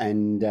surprise,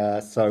 and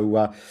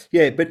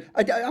yeah. But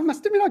I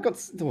must admit, I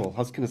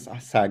was going to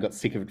say I got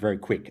sick of it very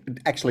quick. It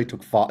actually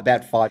took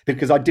about 5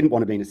 because I didn't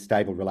want to be in a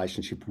stable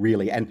relationship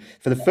really, and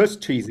for the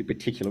first 2 years in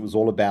particular, it was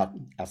all about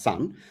our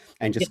son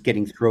and just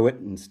getting through it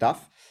and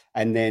stuff.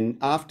 And then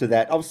after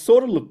that, I was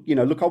sort of look,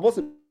 I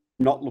wasn't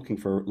not looking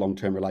for a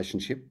long-term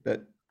relationship,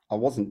 but I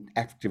wasn't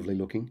actively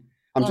looking.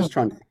 I'm just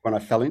trying to think when I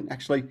fell in.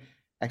 Actually,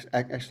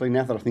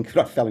 now that I think of it,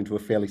 I fell into a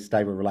fairly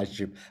stable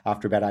relationship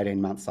after about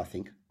 18 months, I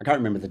think. I can't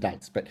remember the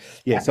dates, but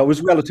yeah, so it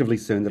was relatively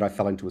soon that I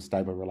fell into a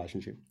stable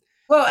relationship.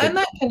 Well, But and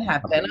that can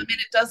happen. I mean,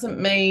 it doesn't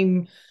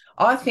mean,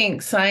 I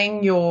think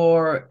saying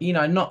you're,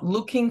 not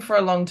looking for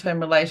a long-term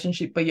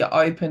relationship, but you're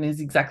open is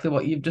exactly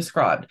what you've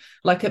described.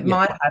 Like it yeah,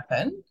 might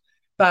happen,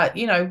 but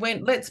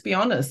let's be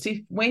honest,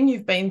 when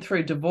you've been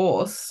through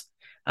divorce,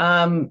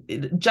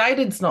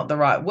 jaded's not the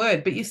right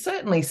word, but you're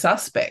certainly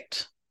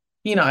suspect.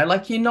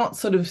 Like you're not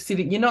sort of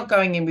sitting, you're not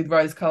going in with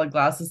rose-colored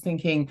glasses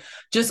thinking,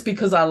 just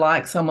because I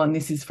like someone,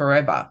 this is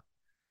forever.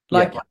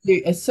 Like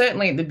yeah,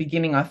 certainly at the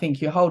beginning, I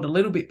think you hold a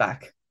little bit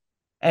back.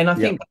 And I yeah.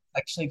 think that's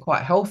actually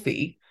quite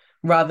healthy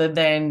rather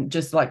than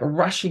just like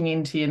rushing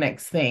into your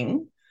next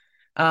thing.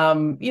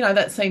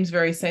 That seems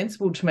very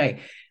sensible to me.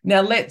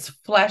 Now let's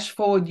flash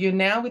forward. You're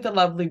now with a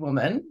lovely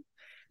woman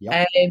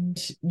Yep, and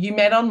you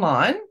met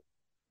online,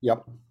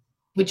 yep.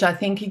 which I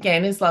think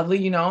again is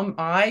lovely.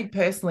 I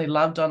personally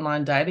loved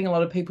online dating. A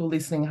lot of people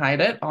listening hate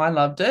it. I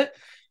loved it.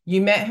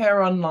 You met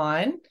her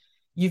online.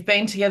 You've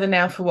been together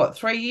now for what,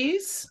 3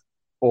 years?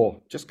 4,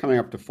 just coming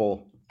up to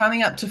 4.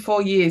 Coming up to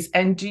 4 years.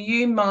 And do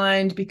you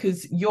mind,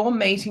 because your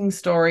meeting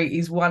story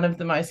is one of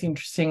the most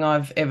interesting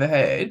I've ever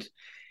heard,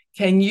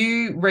 can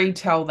you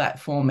retell that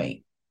for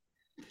me?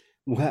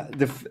 Well,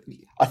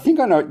 I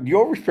think I know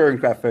you're referring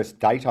to our first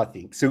date, I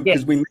think. So, Yes.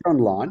 because we met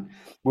online,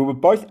 we were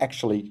both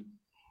actually,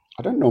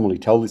 I don't normally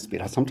tell this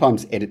bit. I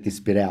sometimes edit this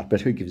bit out,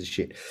 but who gives a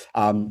shit?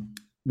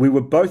 We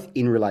were both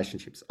in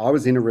relationships. I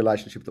was in a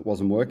relationship that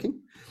wasn't working,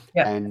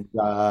 Yeah. and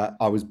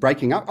I was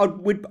breaking up.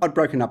 I'd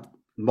broken up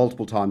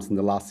multiple times in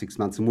the last 6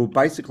 months, and we were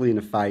basically in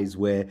a phase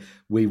where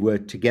we were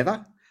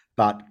together,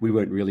 but we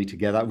weren't really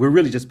together. We were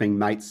really just being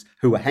mates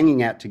who were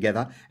hanging out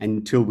together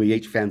until we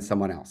each found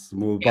someone else.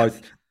 And we were Yeah.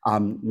 both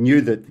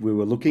knew that we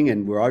were looking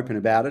and were open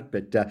about it,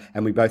 but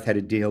and we both had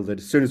a deal that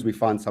as soon as we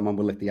find someone,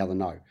 we'll let the other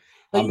know.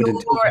 So But until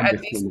you're then, at we're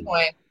this still in.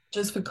 point,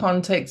 just for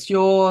context,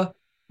 you're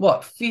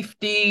what,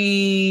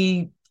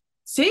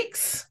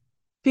 56,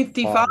 55,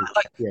 55,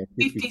 like yeah,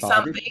 50 55-ish.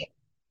 something,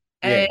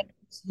 Yeah, and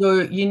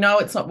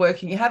it's not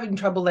working. You having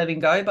trouble letting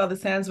go by the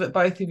sounds of it,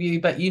 both of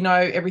you, but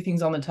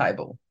everything's on the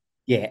table.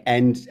 yeah,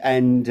 and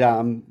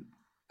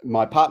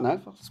my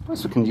partner, I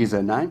suppose we can use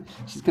her name.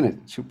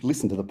 She'll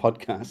listen to the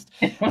podcast.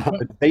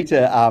 But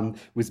Peter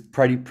was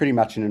pretty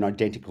much in an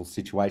identical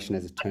situation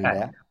as it turned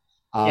Okay. out,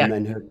 Yeah.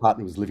 and her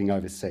partner was living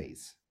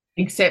overseas.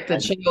 Except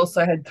that she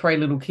also had 3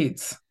 little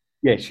kids.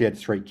 Yeah, she had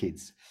 3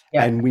 kids,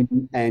 Yeah. and we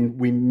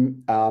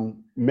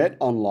met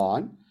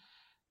online,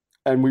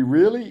 and we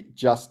really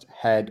just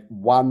had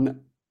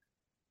one.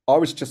 I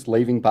was just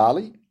leaving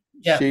Bali.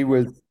 Yeah. She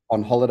was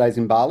on holidays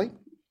in Bali.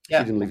 She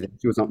Yeah. didn't live there.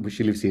 She was not.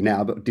 She lives here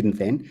now, but didn't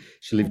then.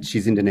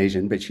 She's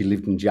Indonesian, but she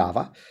lived in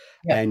Java,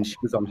 Yeah. and she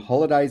was on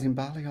holidays in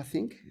Bali, I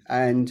think.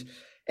 And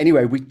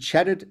anyway, we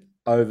chatted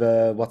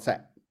over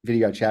WhatsApp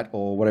video chat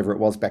or whatever it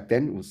was back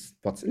then. It was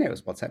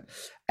WhatsApp,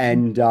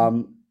 and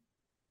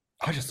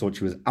I just thought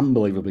she was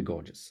unbelievably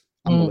gorgeous,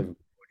 Mm. unbelievably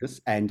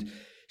gorgeous, and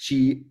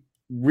she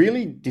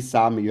really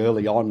disarmed me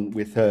early on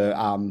with her,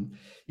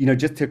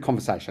 just her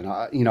conversation.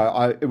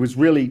 It was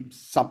really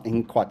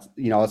something quite,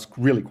 I was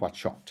really quite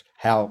shocked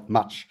how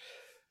much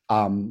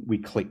we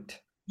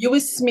clicked. You were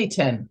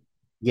smitten.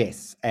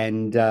 Yes,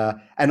 and I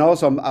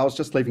was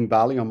just leaving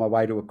Bali on my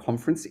way to a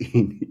conference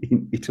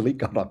in Italy.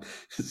 God, I'm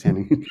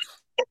sounding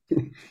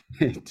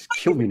it's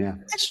killed me now.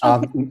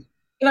 Can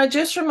I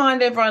just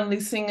remind everyone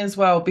listening as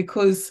well,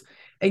 because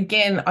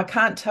again, I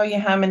can't tell you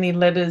how many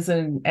letters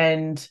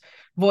and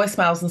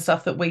voicemails and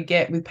stuff that we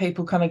get with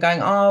people kind of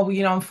going, oh,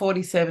 well, I'm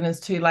 47,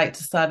 it's too late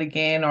to start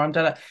again, or I'm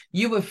done.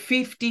 You were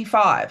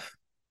 55,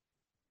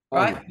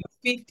 right? Yeah.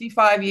 You're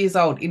 55 years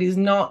old. It is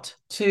not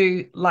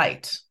too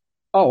late.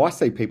 Oh, I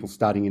see people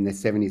starting in their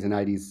 70s and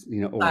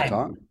 80s, all the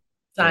time.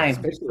 Same.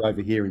 Especially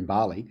over here in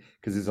Bali,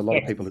 because there's a lot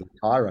of people who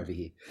retire over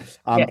here.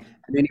 Yeah.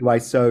 And anyway,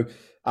 so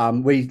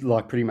we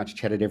pretty much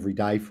chatted every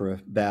day for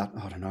about,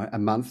 I don't know, a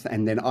month.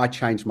 And then I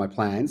changed my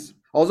plans.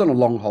 I was on a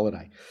long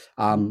holiday.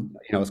 I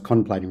was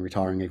contemplating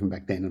retiring even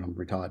back then, and I'm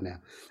retired now.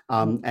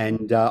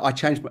 I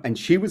changed, and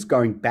she was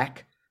going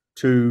back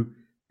to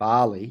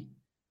Bali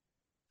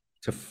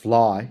to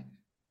fly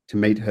to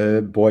meet her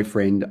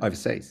boyfriend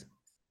overseas.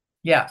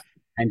 Yeah.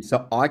 And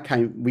so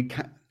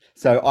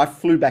so I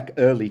flew back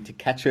early to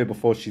catch her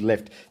before she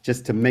left,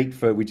 just to meet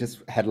we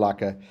just had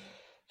a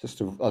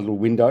little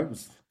window. It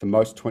was the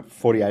most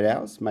 48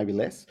 hours, maybe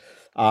less.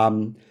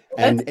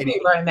 That's pretty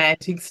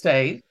romantic,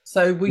 Steve.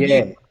 So were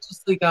you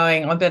consciously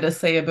going, I better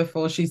see her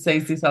before she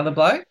sees this other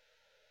bloke?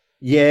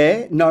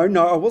 Yeah, no,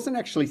 I wasn't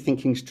actually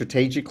thinking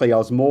strategically. I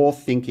was more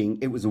thinking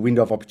it was a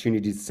window of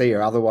opportunity to see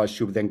her. Otherwise,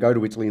 she would then go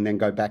to Italy and then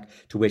go back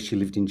to where she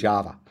lived in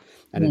Java.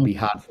 And it'd be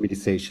hard for me to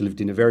see her. She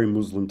lived in a very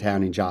Muslim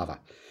town in Java.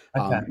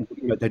 Okay.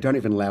 They don't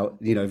even allow,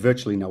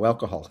 virtually no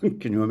alcohol.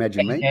 Can you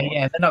imagine me?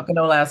 Yeah, they're not going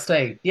to allow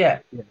Steve. Yeah.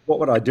 What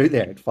would I do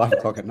there at 5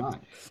 o'clock at night?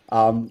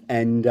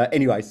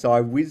 Anyway, so I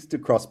whizzed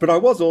across. But I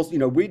was also,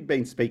 we'd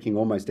been speaking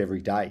almost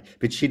every day.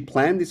 But she'd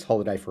planned this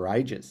holiday for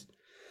ages.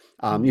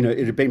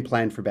 It had been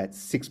planned for about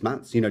 6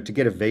 months. To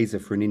get a visa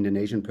for an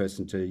Indonesian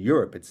person to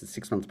Europe, it's a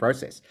 6-month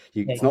process.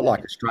 It's not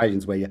like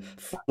Australians where you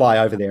fly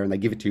over there and they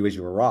give it to you as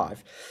you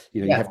arrive.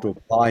 You have to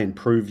apply and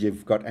prove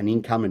you've got an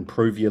income and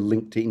prove you're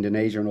linked to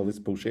Indonesia and all this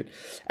bullshit.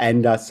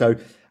 And so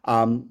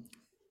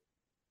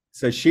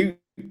she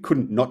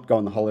couldn't not go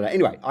on the holiday.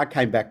 Anyway, I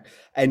came back,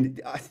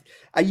 and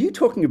are you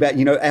talking about,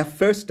 our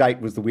first date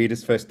was the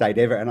weirdest first date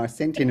ever, and I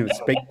sent in a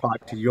speak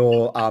pipe to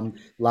your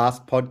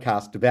last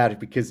podcast about it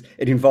because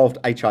it involved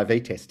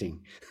HIV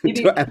testing. It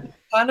is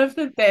one of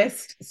the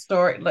best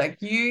stories.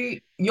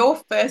 Your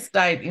first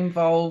date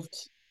involved,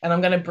 and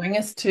I'm going to bring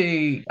us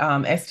to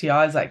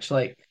STIs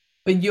actually,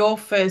 but your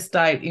first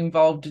date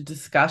involved a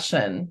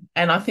discussion,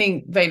 and I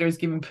think Vita has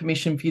given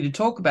permission for you to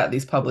talk about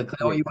this publicly,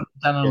 or you would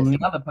have done it on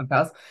another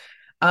podcast.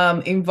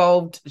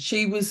 Involved,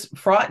 she was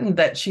frightened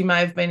that she may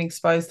have been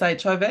exposed to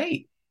HIV.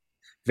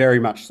 Very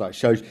much so.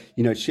 So,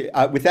 she,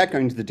 without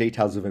going into the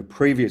details of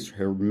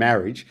her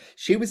marriage,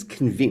 she was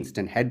convinced,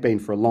 and had been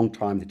for a long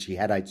time, that she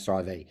had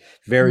HIV.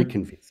 Very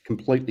convinced,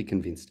 completely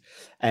convinced.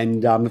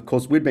 And of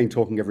course, we'd been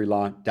talking every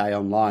day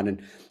online,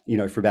 and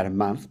for about a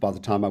month by the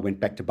time I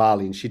went back to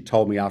Bali. And she'd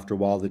told me after a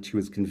while that she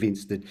was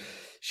convinced that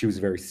she was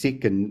very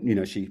sick,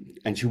 and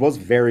she was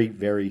very,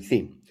 very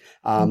thin.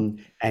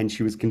 And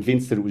she was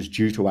convinced that it was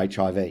due to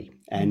HIV,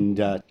 and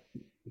it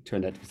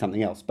turned out to be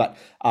something else. But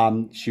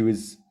she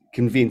was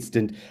convinced,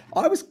 and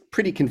I was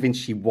pretty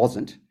convinced she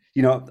wasn't.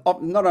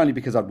 Not only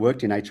because I'd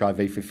worked in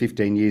HIV for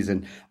 15 years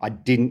and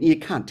you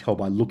can't tell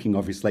by looking,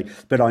 obviously,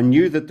 but I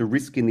knew that the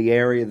risk in the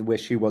area where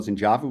she was in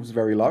Java was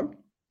very low.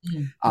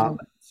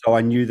 So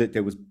I knew that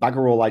there was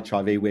bugger all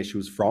HIV where she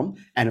was from.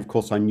 And of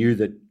course, I knew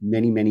that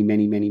many, many,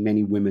 many, many,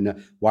 many women are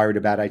worried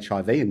about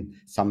HIV, and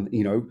some,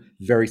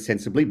 very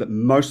sensibly, but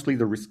mostly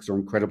the risks are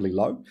incredibly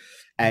low.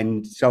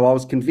 And so I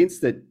was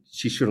convinced that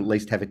she should at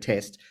least have a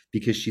test,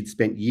 because she'd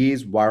spent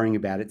years worrying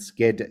about it,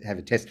 scared to have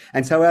a test.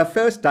 And so our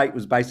first date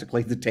was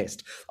basically the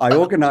test. I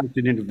organised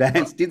it in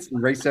advance, did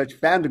some research,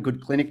 found a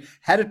good clinic,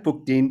 had it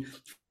booked in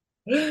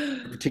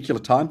a particular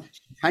time.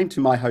 She came to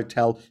my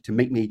hotel to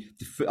meet me.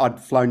 I'd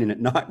flown in at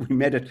night. We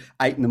met at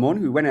 8 in the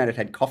morning. We went out and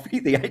had coffee.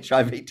 The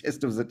HIV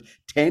test was at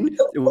 10.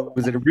 It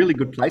was at a really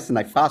good place, and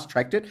they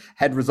fast-tracked it,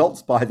 had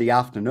results by the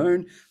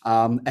afternoon,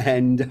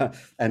 and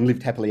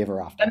lived happily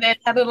ever after. And then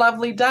had a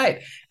lovely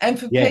date. And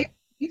for people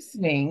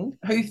listening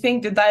who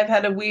think that they've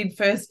had a weird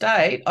first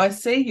date, I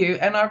see you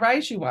and I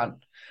raise you one,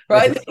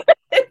 right?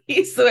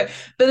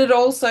 But it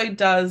also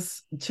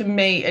does, to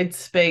me, it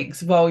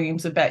speaks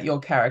volumes about your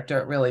character.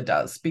 It really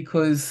does,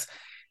 because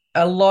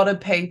a lot of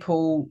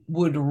people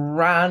would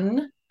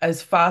run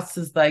as fast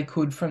as they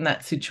could from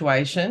that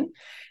situation.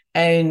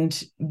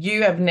 And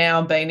you have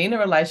now been in a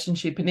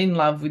relationship and in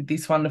love with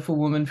this wonderful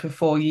woman for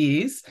 4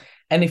 years.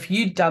 And if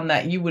you'd done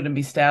that, you would have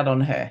missed out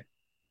on her.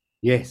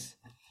 Yes.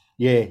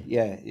 Yeah.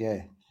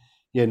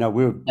 No,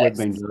 we've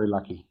been very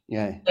lucky.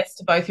 Yeah. Thanks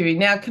to both of you.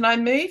 Now, can I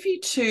move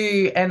you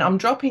to, and I'm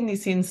dropping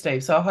this in,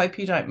 Steve, so I hope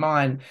you don't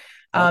mind.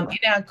 In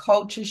our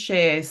culture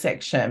share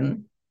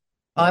section,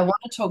 I want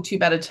to talk to you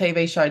about a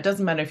TV show. It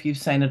doesn't matter if you've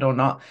seen it or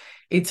not.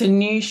 It's a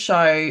new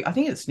show, I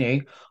think it's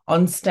new,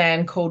 on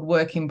Stan called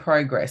Work in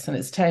Progress, and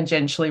it's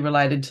tangentially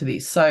related to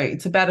this. So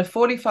it's about a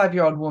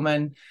 45-year-old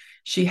woman.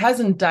 She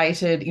hasn't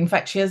dated. In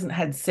fact, she hasn't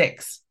had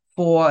sex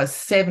for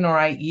 7 or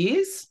 8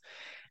 years,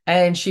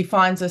 and she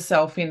finds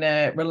herself in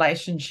a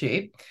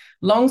relationship.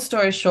 Long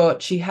story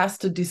short, she has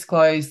to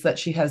disclose that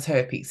she has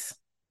herpes,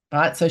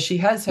 right? So she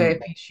has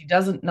herpes. She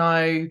doesn't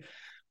know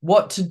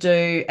what to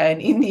do.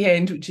 And in the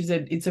end,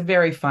 it's a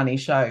very funny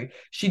show,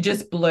 she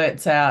just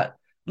blurts out,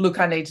 look,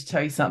 I need to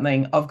tell you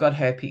something. I've got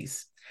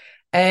herpes.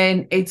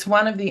 And it's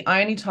one of the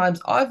only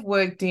times I've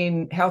worked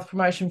in health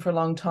promotion for a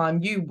long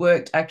time. You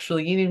worked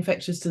actually in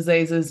infectious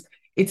diseases.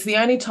 It's the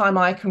only time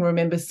I can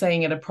remember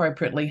seeing it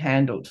appropriately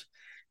handled.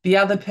 The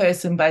other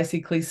person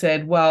basically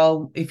said,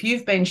 well, if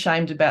you've been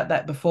shamed about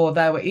that before,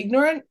 they were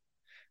ignorant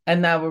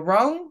and they were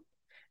wrong.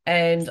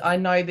 And I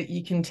know that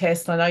you can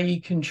test. I know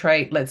you can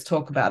treat. Let's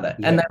talk about it.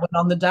 Yeah. And they went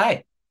on the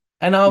date.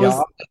 And I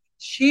was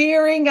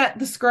cheering at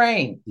the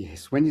screen.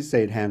 Yes, when you see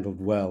it handled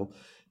well,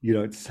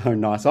 it's so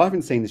nice. I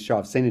haven't seen the show.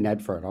 I've seen an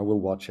ad for it. I will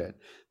watch it.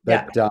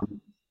 But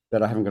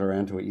I haven't got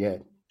around to it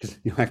yet. Because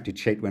I have to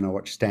cheat when I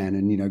watch Stan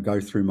and, go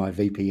through my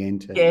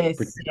VPN to yes,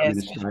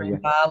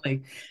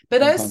 Bali.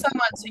 But as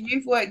someone, so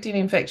you've worked in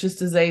infectious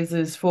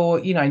diseases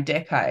for,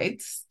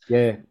 decades.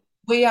 Yeah.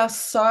 We are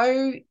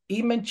so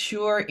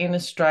immature in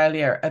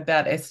Australia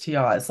about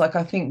STIs. Like,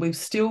 I think we've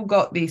still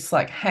got this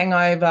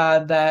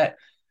hangover that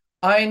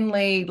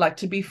only,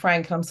 to be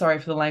frank, I'm sorry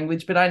for the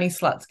language, but only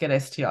sluts get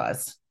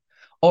STIs,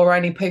 or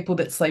only people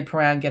that sleep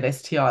around get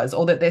STIs,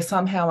 or that they're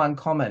somehow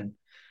uncommon.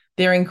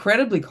 They're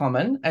incredibly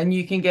common, and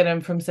you can get them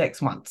from sex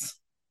once.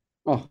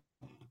 Oh,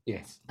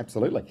 yes,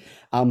 absolutely.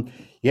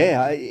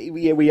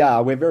 We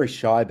are. We're very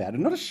shy about it.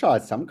 Not as shy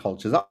as some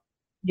cultures.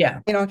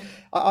 Yeah.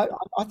 I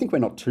think we're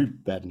not too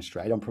bad in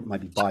Australia. I'm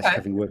maybe biased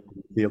having worked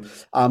in the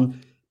field.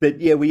 But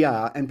yeah, we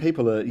are. And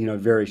people are,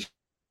 very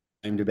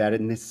ashamed about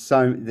it. And there's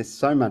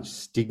so much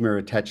stigma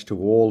attached to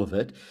all of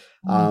it.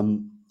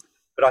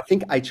 But I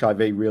think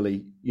HIV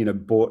really,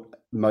 brought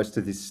most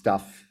of this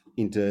stuff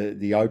into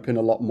the open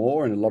a lot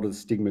more, and a lot of the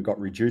stigma got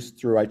reduced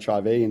through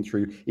HIV and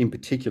through, in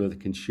particular, the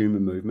consumer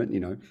movement.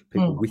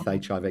 People with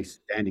HIV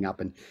standing up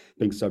and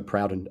being so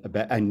proud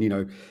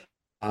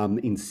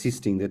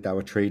insisting that they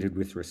were treated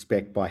with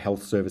respect by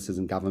health services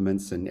and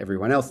governments and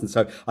everyone else. And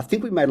so I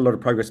think we made a lot of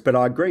progress. But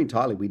I agree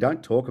entirely. We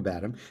don't talk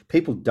about them.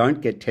 People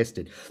don't get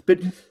tested.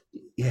 But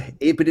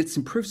but it's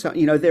improved. So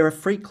there are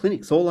free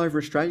clinics all over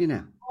Australia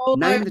now.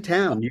 Name the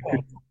town.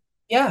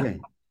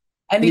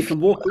 And if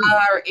you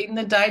are in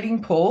the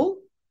dating pool,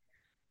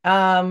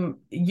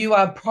 you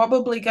are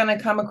probably going to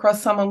come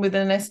across someone with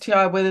an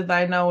STI, whether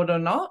they know it or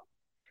not.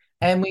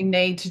 And we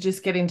need to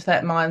just get into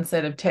that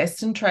mindset of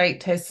test and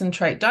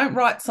treat. Don't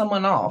write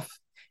someone off.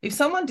 If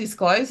someone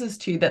discloses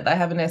to you that they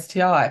have an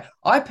STI,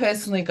 I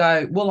personally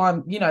go,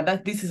 well,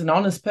 this is an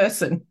honest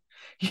person.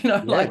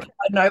 I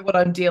know what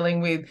I'm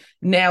dealing with.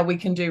 Now we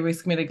can do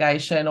risk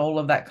mitigation, all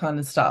of that kind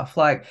of stuff.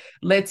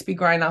 Let's be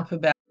grown up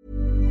about.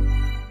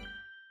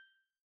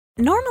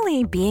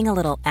 Normally, being a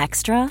little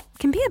extra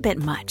can be a bit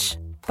much,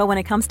 but when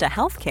it comes to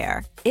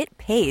healthcare, it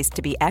pays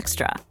to be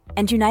extra.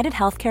 And United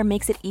Healthcare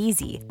makes it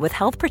easy with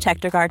Health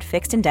Protector Guard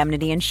fixed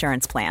indemnity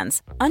insurance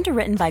plans.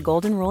 Underwritten by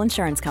Golden Rule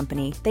Insurance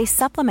Company, they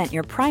supplement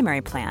your primary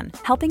plan,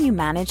 helping you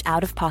manage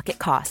out-of-pocket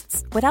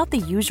costs without the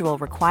usual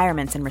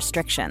requirements and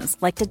restrictions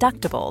like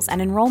deductibles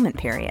and enrollment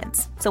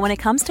periods. So when it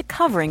comes to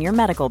covering your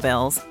medical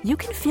bills, you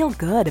can feel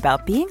good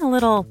about being a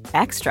little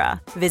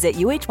extra. Visit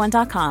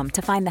uh1.com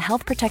to find the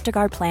Health Protector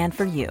Guard plan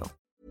for you.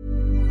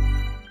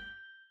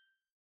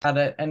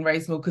 It and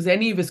reasonable, because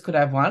any of us could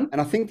have one. And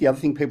I think the other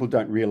thing people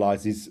don't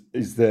realise is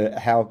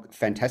how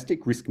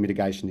fantastic risk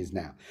mitigation is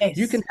now. Yes.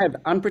 You can have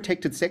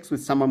unprotected sex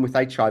with someone with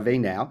HIV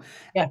now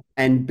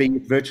and be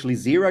virtually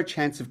zero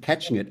chance of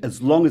catching it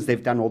as long as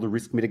they've done all the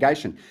risk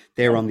mitigation.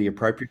 They're on the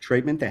appropriate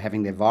treatment, they're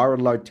having their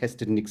viral load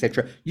tested and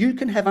etc. You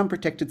can have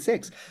unprotected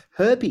sex.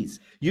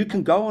 Herpes, you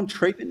can go on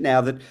treatment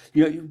now that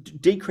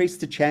decrease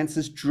the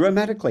chances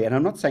dramatically. And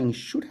I'm not saying you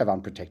should have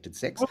unprotected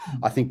sex.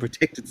 I think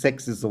protected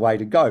sex is the way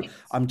to go.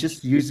 I'm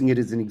just using it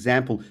as an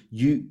example.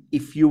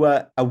 If you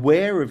are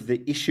aware of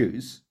the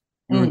issues,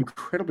 you're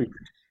incredibly,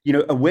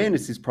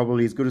 awareness is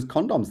probably as good as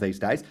condoms these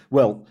days.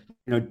 Well,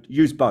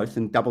 use both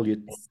and double your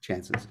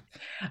chances.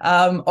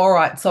 All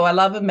right. So I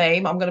love a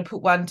meme. I'm going to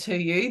put one to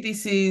you.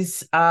 This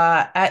is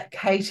at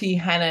Katie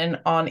Hannon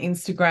on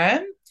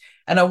Instagram.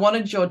 And I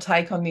wanted your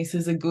take on this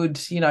as a good,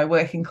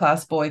 working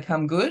class boy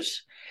come good.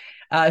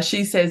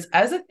 She says,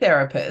 as a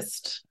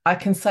therapist, I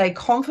can say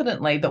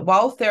confidently that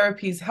while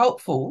therapy is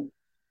helpful,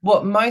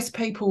 what most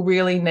people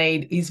really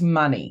need is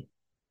money.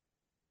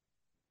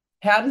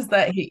 How does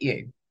that hit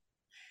you?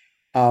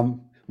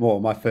 Well,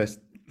 my first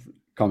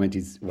comment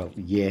is, well,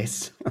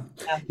 yes.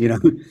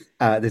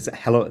 There's a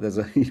hell of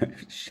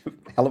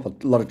a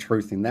lot of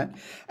truth in that,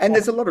 and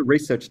there's a lot of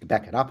research to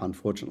back it up.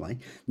 Unfortunately,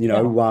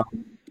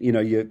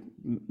 your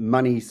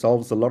money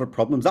solves a lot of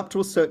problems up to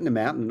a certain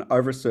amount, and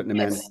over a certain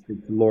amount, it's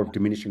the law of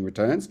diminishing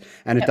returns,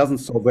 and it doesn't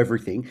solve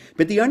everything.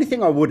 But the only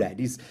thing I would add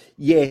is,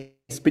 yes,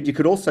 but you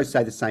could also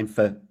say the same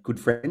for good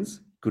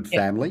friends, good Yep.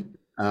 family,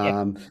 Yep.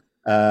 um,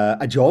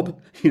 a job,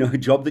 a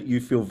job that you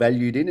feel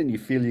valued in and you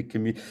feel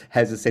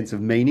has a sense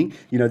of meaning,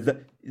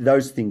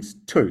 those things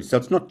too. So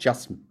it's not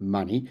just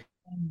money,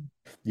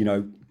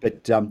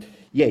 but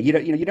yeah, you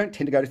don't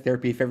tend to go to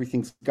therapy if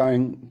everything's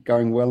going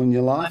well in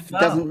your I life. It know.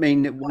 doesn't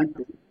mean it won't.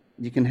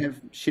 You can have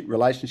shit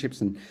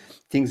relationships and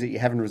things that you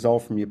haven't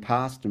resolved from your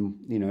past, and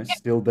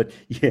still. But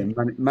yeah,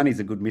 money's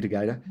a good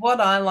mitigator. What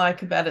I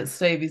like about it,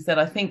 Steve, is that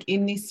I think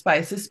in this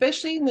space,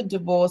 especially in the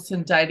divorce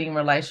and dating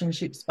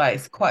relationship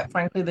space, quite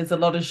frankly, there's a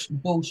lot of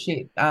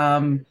bullshit,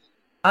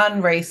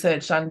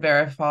 unresearched,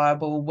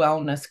 unverifiable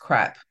wellness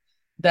crap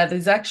that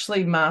is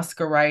actually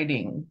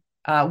masquerading.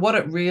 What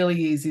it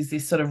really is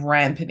this sort of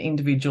rampant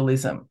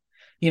individualism.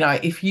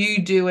 If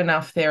you do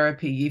enough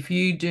therapy, if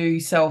you do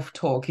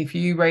self-talk, if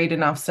you read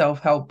enough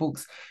self-help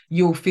books,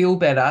 you'll feel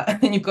better.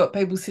 And then you've got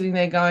people sitting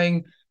there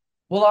going,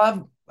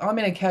 well, I'm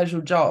in a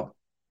casual job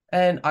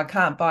and I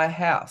can't buy a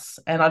house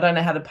and I don't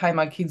know how to pay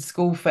my kids'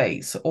 school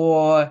fees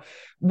or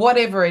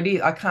whatever it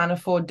is. I can't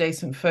afford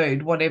decent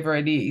food, whatever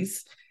it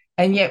is.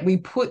 And yet we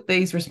put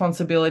these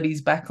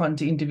responsibilities back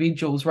onto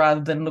individuals rather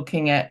than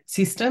looking at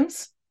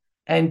systems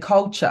and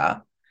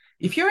culture.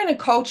 If you're in a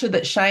culture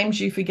that shames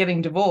you for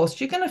getting divorced,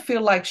 you're going to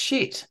feel like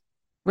shit,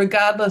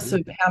 regardless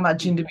of how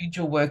much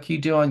individual work you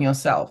do on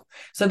yourself.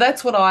 So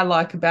that's what I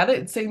like about it.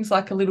 It seems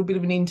like a little bit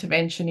of an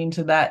intervention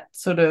into that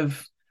sort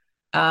of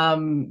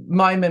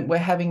moment we're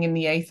having in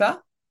the ether,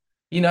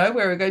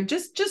 where we go,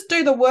 just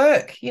do the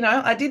work.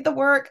 I did the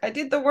work.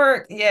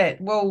 Yeah,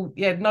 well,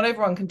 yeah, not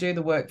everyone can do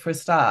the work for a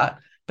start,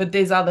 but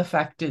there's other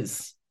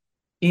factors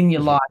in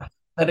your Yeah. life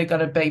that are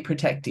going to be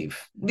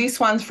protective.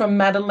 This one's from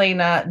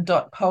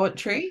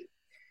Madalena.poetry.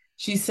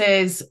 She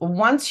says,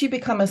 once you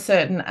become a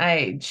certain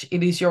age,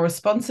 it is your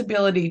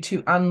responsibility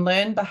to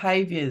unlearn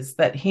behaviors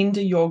that hinder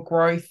your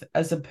growth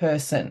as a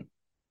person.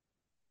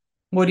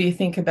 What do you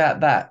think about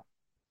that?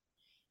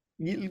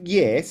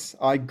 Yes,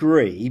 I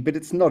agree, but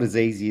it's not as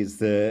easy as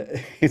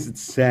the as it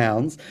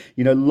sounds.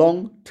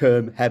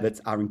 Long-term habits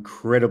are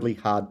incredibly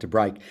hard to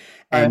break,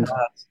 So,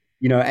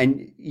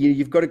 and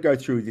you've got to go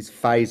through this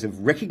phase of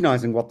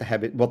recognizing what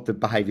the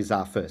behaviors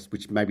are first,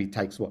 which maybe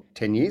takes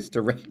 10 years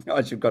to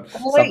recognize you've got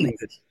something please.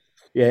 that,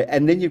 yeah,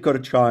 and then you've got to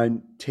try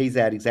and tease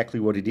out exactly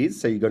what it is.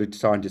 So you've got to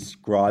try and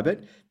describe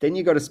it. Then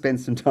you've got to spend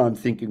some time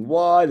thinking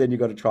why. Then you've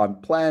got to try and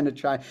plan a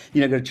change.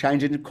 Got to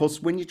change it. And of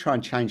course, when you try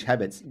and change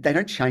habits, they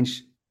don't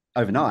change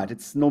overnight.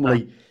 It's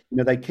normally,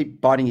 they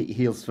keep biting at your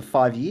heels for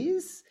 5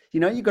 years.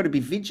 You've got to be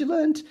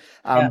vigilant.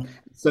 Yeah,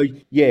 So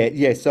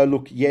yeah. So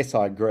look, yes,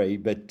 I agree,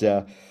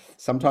 but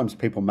sometimes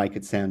people make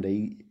it sound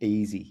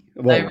easy.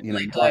 they Well,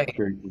 really my do.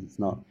 experience is it's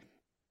not.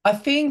 I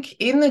think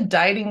in the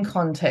dating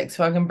context,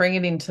 so I can bring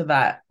it into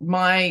that,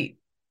 my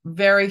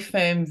very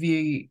firm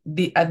view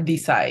at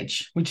this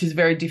age, which is a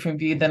very different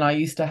view than I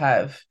used to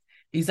have,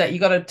 is that you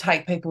got to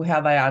take people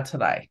how they are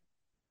today.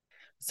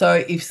 So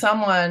if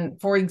someone,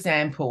 for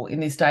example, in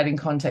this dating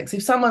context,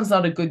 if someone's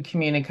not a good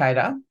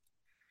communicator,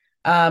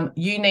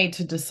 you need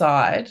to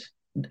decide,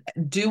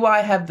 do I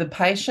have the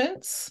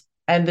patience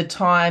and the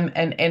time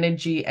and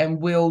energy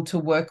and will to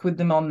work with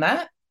them on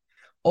that?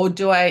 Or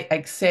do I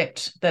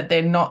accept that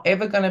they're not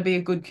ever going to be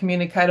a good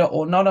communicator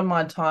or not on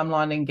my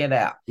timeline and get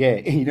out? Yeah,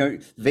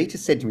 Vita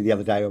said to me the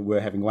other day, we're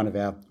having one of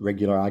our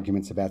regular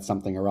arguments about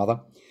something or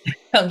other,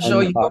 I'm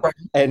sure and you uh, are.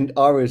 and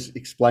I was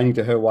explaining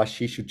to her why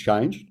she should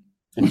change,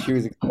 and she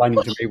was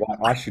explaining to me why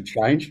I should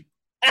change,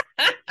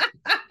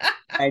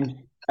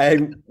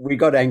 and we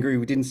got angry.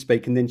 We didn't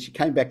speak, and then she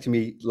came back to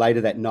me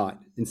later that night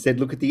and said,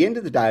 "Look, at the end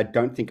of the day, I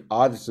don't think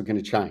either of us are going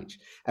to change.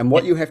 And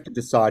what you have to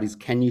decide is,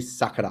 can you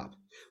suck it up?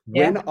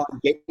 Yeah. When I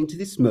get into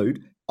this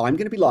mood, I'm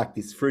going to be like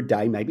this for a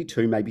day, maybe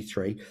two, maybe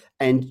three,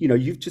 and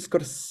you've just got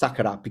to suck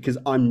it up because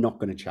I'm not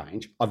going to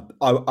change.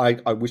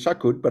 I wish I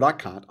could, but I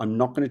can't. I'm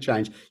not going to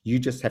change. You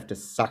just have to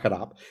suck it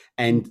up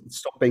and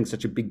stop being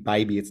such a big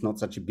baby. It's not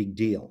such a big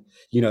deal,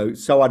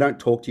 So I don't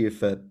talk to you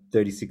for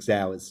 36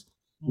 hours.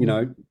 You Mm.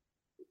 know,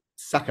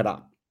 suck it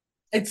up."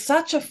 It's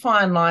such a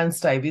fine line,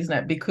 Steve, isn't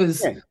it?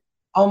 Because Yeah.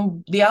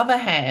 on the other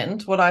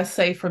hand, what I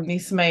see from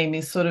this meme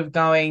is sort of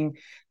going,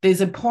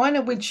 there's a point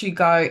at which you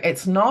go,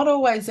 it's not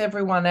always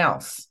everyone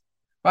else,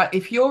 right?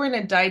 If you're in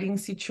a dating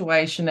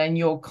situation and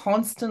you're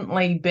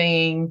constantly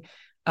being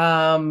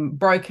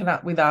broken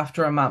up with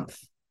after a month,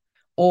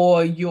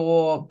 or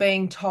you're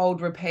being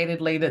told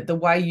repeatedly that the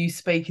way you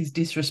speak is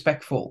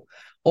disrespectful,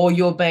 or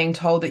you're being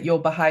told that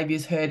your behavior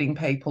is hurting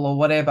people or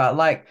whatever,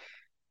 like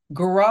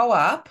grow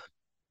up,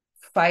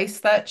 face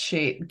that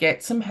shit,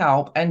 get some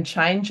help and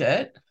change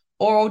it,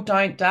 or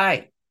don't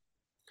date.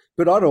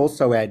 But I'd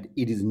also add,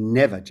 it is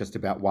never just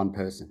about one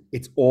person.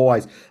 It's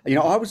always,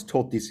 I was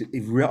taught this.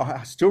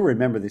 I still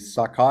remember this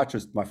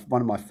psychiatrist,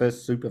 one of my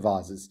first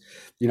supervisors.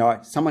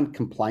 Someone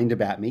complained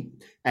about me,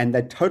 and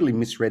they totally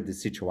misread the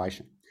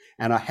situation,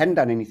 and I hadn't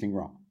done anything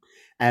wrong.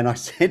 And I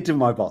said to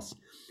my boss,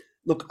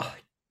 "Look,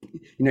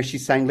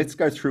 she's saying, let's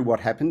go through what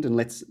happened and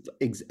let's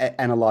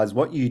analyze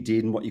what you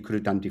did and what you could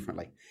have done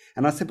differently.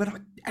 And I said, but I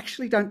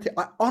actually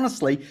I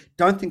honestly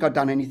don't think I've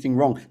done anything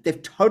wrong.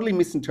 They've totally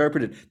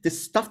misinterpreted. The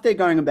stuff they're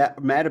going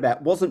mad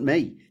about wasn't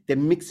me. They're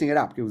mixing it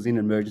up. It was in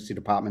an emergency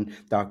department.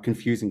 They were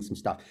confusing some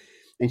stuff.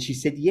 And she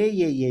said,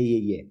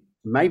 yeah.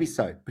 Maybe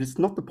so, but it's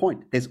not the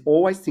point. There's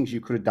always things you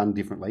could have done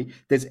differently.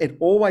 There's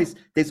always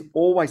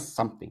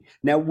something.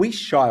 Now, we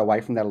shy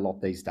away from that a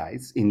lot these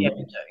days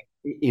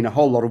in a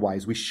whole lot of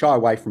ways. We shy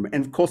away from it.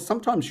 And of course,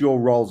 sometimes your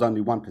role's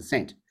only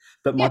 1%.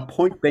 But my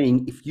point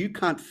being, if you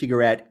can't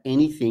figure out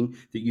anything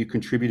that you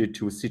contributed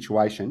to a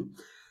situation,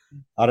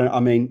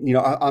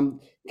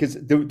 because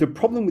the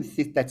problem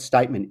with that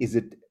statement is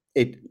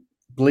it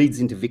bleeds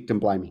into victim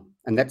blaming.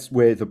 And that's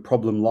where the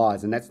problem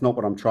lies. And that's not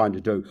what I'm trying to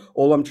do.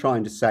 All I'm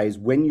trying to say is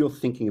when you're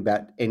thinking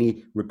about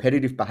any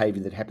repetitive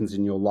behavior that happens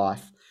in your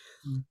life,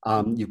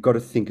 you've got to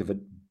think of it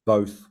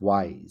both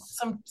ways.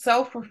 Some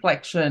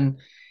self-reflection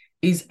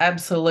is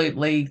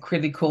absolutely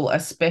critical,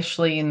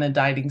 especially in the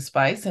dating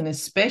space, and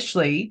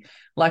especially,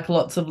 like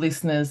lots of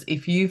listeners,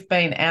 if you've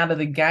been out of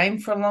the game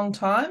for a long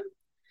time,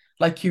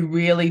 like you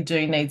really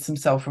do need some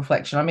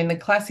self-reflection. I mean, the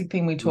classic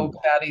thing we talk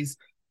about is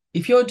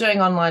if you're doing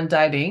online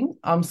dating,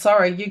 I'm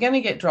sorry, you're going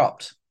to get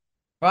dropped,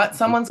 right?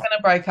 Someone's going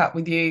to break up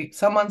with you.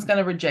 Someone's going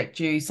to reject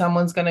you.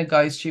 Someone's going to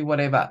ghost you,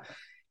 whatever.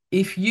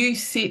 If you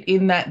sit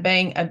in that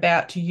being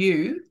about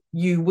you,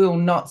 you will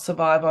not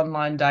survive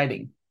online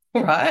dating,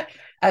 right?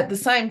 At the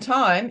same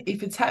time,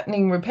 if it's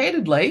happening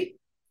repeatedly,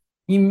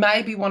 you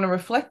maybe want to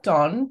reflect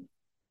on,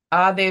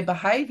 are there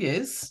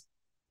behaviors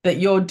that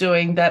you're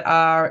doing that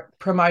are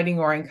promoting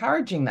or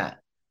encouraging that?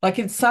 Like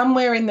it's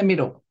somewhere in the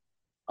middle.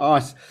 Oh,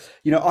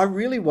 I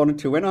really wanted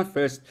to, when I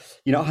first,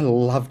 I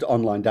loved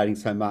online dating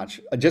so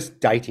much, just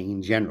dating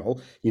in general,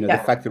 the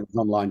fact that it was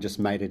online just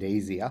made it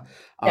easier.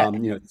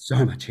 It's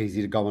so much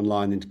easier to go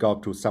online than to go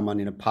up to someone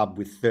in a pub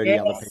with 30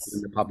 other people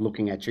in the pub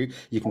looking at you.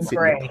 You can sit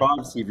in the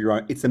privacy of your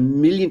own. It's a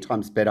million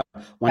times better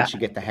once you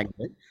get the hang of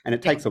it. And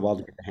it takes a while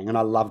to get the hang, and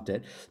I loved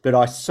it. But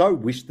I so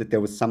wish that there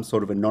was some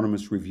sort of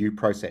anonymous review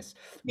process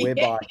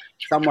whereby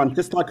someone,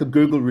 just like a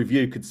Google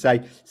review, could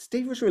say,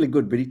 Steve was really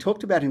good, but he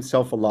talked about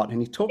himself a lot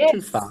and he talked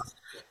too fast.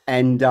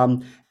 And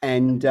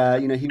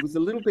he was a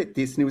little bit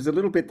this and he was a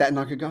little bit that. And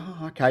I could go,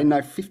 oh, okay,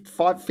 no,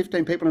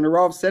 15 people in a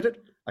row have said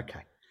it.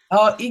 Okay.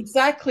 Oh,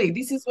 exactly.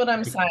 This is what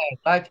I'm saying.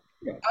 Like,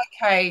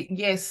 okay,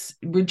 yes,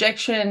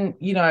 rejection,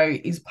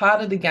 is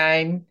part of the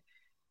game.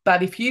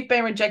 But if you've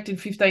been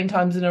rejected 15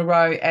 times in a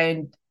row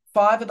and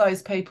 5 of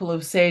those people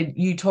have said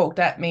you talked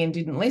at me and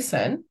didn't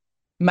listen,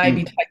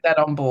 maybe take that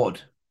on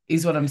board,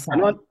 is what I'm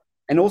saying.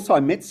 And also I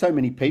met so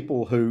many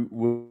people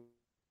who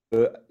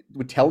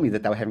would tell me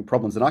that they were having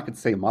problems, and I could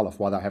see a mile off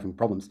why they were having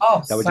problems.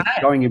 They were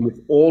just going in with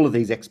all of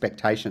these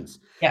expectations,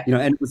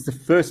 and it was the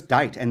first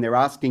date, and they're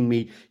asking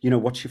me,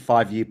 what's your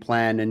 5-year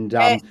plan, and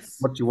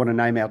what do you want to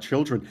name our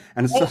children?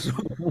 And it's just,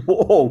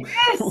 whoa,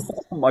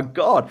 oh my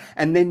God.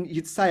 And then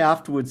you'd say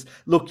afterwards,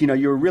 look,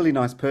 you're a really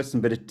nice person,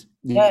 but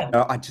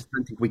I just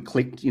don't think we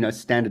clicked,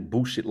 standard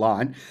bullshit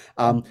line.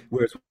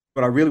 Whereas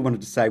what I really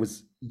wanted to say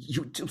was,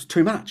 it was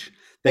too much.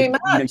 Too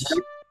much.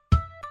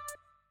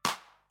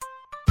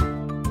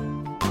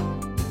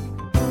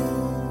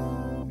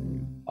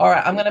 All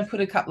right, I'm going to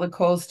put a couple of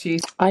calls to you.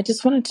 I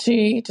just wanted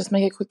to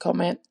make a quick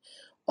comment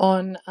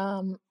on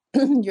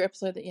your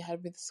episode that you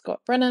had with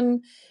Scott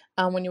Brennan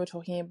when you were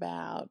talking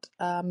about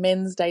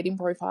men's dating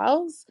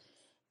profiles.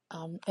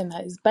 And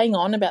that is bang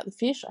on about the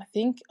fish. I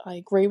think I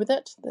agree with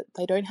it, that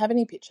they don't have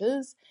any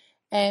pictures.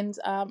 And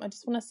I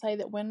just want to say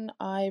that when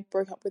I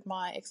broke up with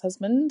my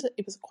ex-husband,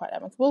 it was quite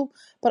amicable,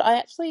 but I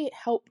actually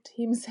helped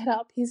him set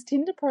up his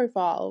Tinder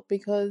profile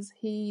because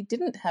he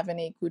didn't have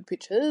any good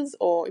pictures,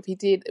 or if he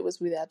did, it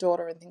was with our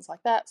daughter and things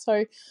like that.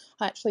 So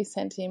I actually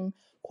sent him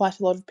quite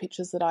a lot of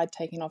pictures that I'd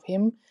taken of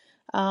him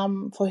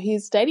for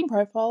his dating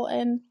profile.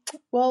 And,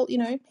 well,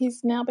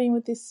 he's now been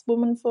with this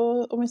woman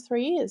for almost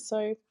 3 years.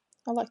 So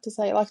I like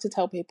to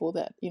tell people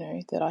that,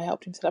 that I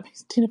helped him set up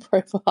his Tinder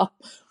profile,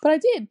 but I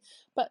did.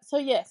 But so,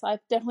 yes, I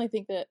definitely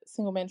think that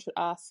single men should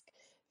ask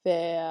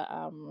their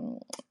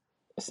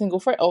single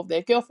friend or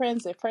their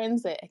girlfriends, their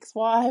friends, their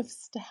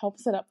ex-wives to help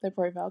set up their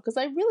profile because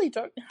they really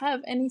don't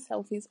have any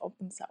selfies of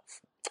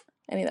themselves.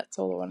 And that's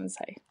all I want to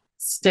say.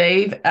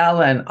 Steve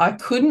Allen, I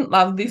couldn't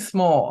love this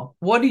more.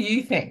 What do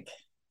you think?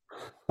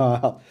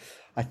 I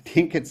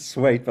think it's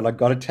sweet, but I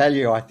got to tell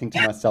you, I think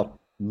to myself,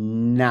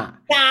 nah.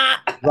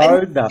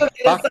 Grow the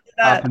fuck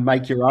up and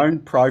make your own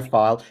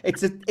profile.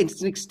 It's an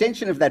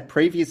extension of that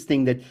previous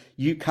thing that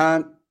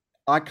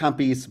I can't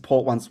be your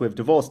support once we've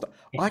divorced.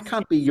 Yes. I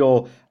can't be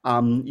your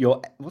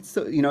what's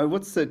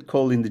it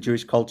called in the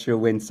Jewish culture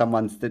when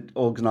someone's that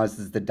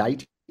organises the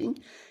dating?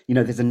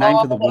 There's a name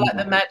for the woman.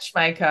 Like the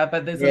matchmaker,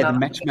 but there's the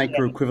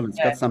matchmaker equivalent.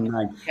 It's got some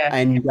name. Yeah.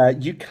 And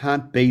you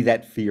can't be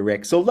that for your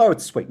ex, although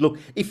it's sweet. Look,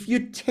 if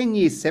you're 10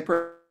 years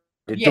separated,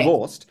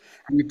 divorced,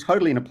 and you're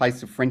totally in a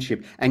place of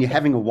friendship and you're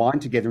having a wine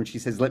together and she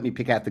says, let me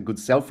pick out the good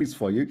selfies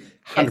for you,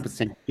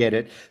 100% get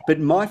it. But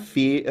my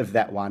fear of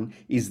that one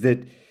is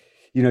that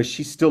you know,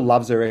 she still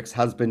loves her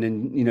ex-husband,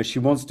 and you know, she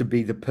wants to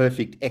be the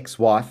perfect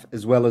ex-wife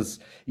as well as,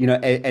 you know,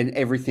 and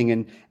everything,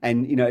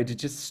 and you know,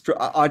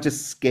 I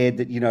just scared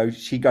that, you know,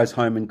 she goes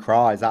home and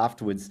cries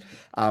afterwards.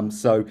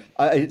 So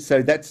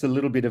that's a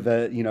little bit of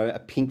a, you know, a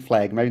pink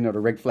flag, maybe not a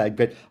red flag,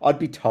 but I'd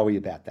be toey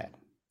about that.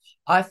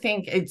 I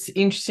think it's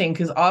interesting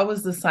because I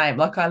was the same.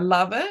 Like, I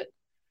love it.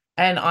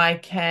 And I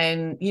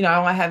can, you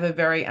know, I have a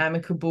very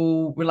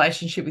amicable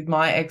relationship with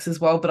my ex as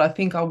well, but I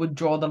think I would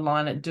draw the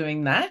line at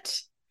doing that.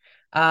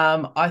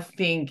 I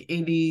think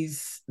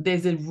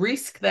there's a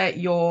risk that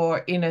you're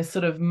in a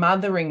sort of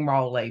mothering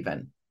role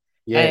even,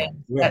 Yeah,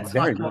 and yeah, that's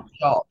not very your much.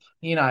 job,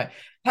 you know.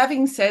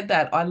 Having said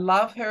that, I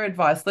love her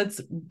advice.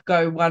 Let's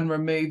go one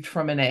removed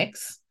from an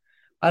ex.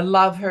 I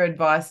love her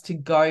advice to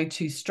go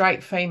to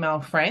straight female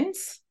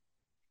friends.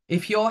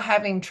 If you're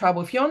having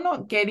trouble, if you're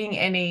not getting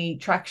any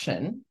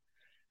traction,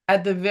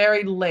 at the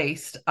very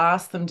least,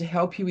 ask them to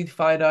help you with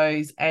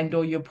photos and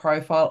or your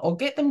profile, or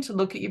get them to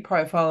look at your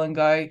profile and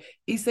go,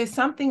 is there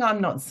something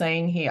I'm not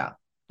seeing here?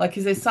 Like,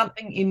 is there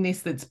something in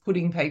this that's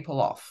putting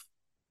people off?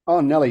 Oh,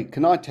 Nelly,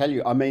 can I tell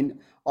you? I mean,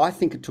 I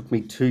think it took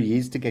me 2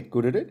 years to get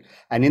good at it,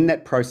 and in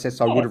that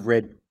process, Yeah. I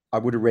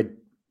would have read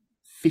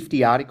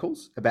 50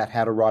 articles about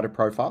how to write a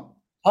profile.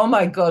 Oh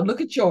my God,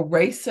 look at your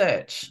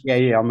research. Yeah,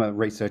 yeah, I'm a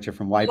researcher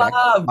from way back.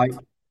 Love.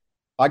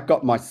 I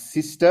got my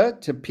sister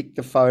to pick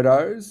the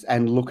photos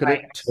and look at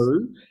Right. it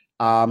too.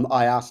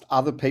 I asked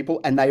other people,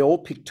 and they all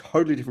picked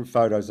totally different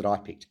photos that I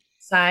picked.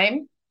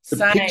 Same, The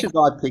same. pictures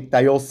I picked,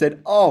 they all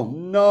said, "Oh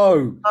no,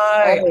 No,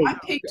 oh I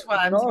picked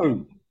one, to be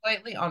no."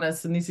 completely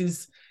honest, and this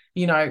is,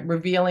 you know,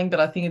 revealing, but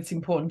I think it's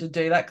important to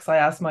do that because I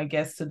asked my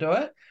guests to do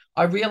it.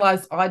 I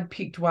realized I'd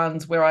picked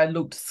ones where I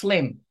looked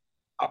slim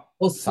Oh,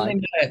 or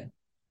same. slimmer.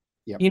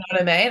 Yep, You know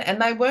what I mean? And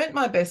they weren't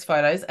my best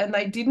photos and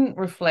they didn't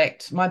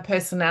reflect my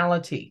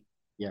personality.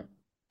 yep.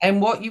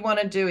 And what you want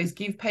to do is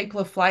give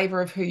people a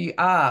flavor of who you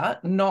are,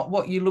 not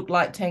what you looked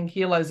like 10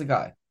 kilos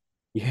ago.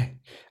 Yeah,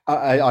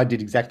 I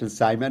did exactly the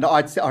same. And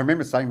I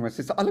remember saying to my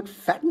sister, I look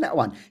fat in that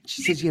one.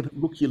 She says, yeah, but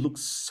look, you look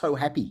so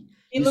happy.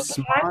 You You're look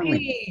smiling.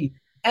 happy.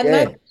 And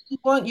that's Yeah. what you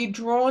want. You're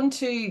drawn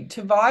to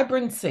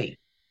vibrancy.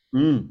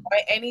 Mm.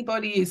 Right?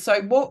 Anybody is.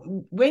 So what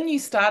when you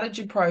started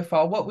your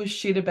profile, what was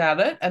shit about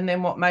it? And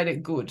then what made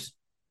it good?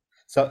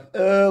 So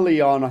early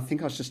on, I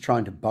think I was just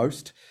trying to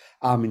boast,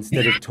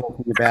 instead of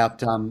talking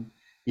about,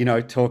 you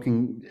know,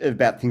 talking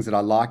about things that I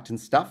liked and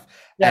stuff.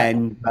 Yeah.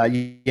 And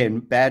yeah,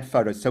 and bad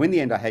photos. So in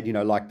the end, I had, you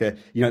know, like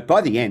you know,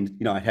 by the end,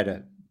 you know, I had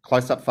a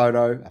close-up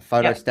photo, a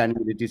photo Yeah. standing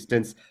at a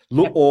distance,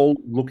 Yeah. all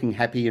looking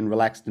happy and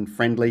relaxed and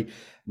friendly,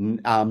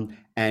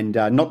 and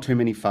not too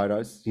many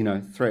photos, you know,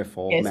 three or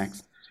four Yes.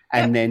 max.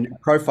 Yep. And then a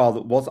profile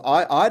that was,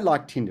 I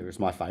like Tinder as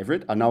my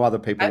favorite. I know other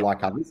people Okay.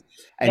 like others.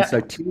 And Yep.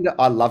 so Tinder,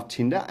 I love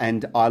Tinder,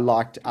 and I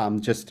liked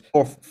just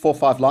four,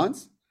 5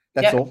 lines.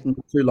 That's Yep. all,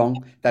 not too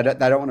long. They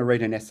don't want to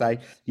read an essay.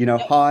 You know,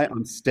 Yep. hi,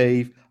 I'm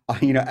Steve.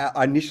 You know,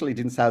 I initially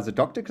didn't say I was a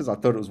doctor because I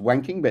thought it was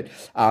wanking, but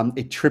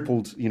it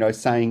tripled. You know,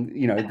 saying,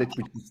 you know, that,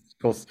 which is,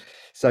 of course.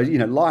 So, you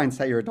know, lie and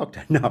say you're a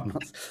doctor. No, I'm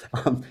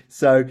not.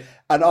 So,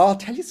 and I'll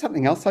tell you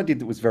something else I did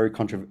that was very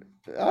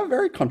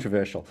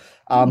controversial.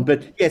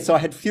 But yeah, so I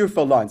had 3 or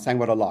 4 lines saying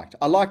what I liked.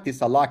 I like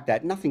this, I like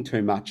that, nothing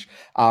too much,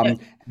 Yep.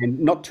 and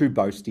not too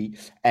boasty.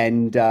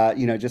 And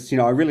you know, just, you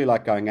know, I really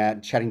like going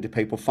out, chatting to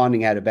people,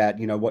 finding out about,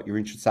 you know, what your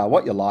interests are,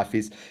 what your life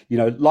is. You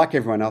know, like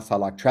everyone else, I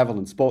like travel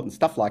and sport and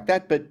stuff like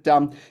that. But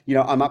you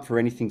know, I'm up for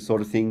anything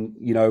sort of thing.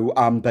 You know,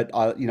 but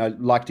I, you know,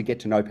 like to get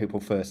to know people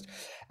first.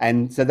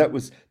 And so that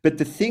was, but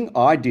the thing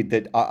I did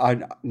that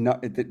I know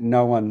that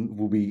no one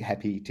will be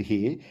happy to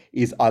hear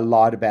is I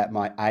lied about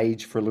my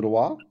age for a little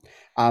while.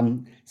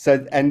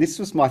 So, and this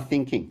was my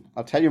thinking.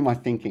 I'll tell you my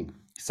thinking.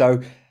 So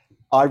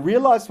I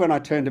realized when I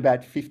turned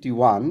about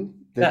 51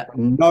 Yeah. that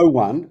no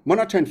one,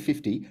 when I turned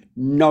 50,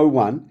 no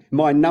one,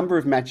 my number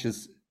of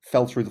matches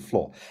fell through the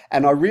floor.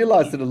 And I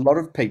realized that a lot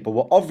of people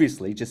were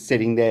obviously just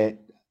setting their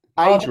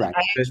Oh, age the range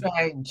for, age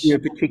range. you know,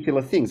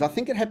 particular things. I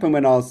think it happened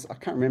when I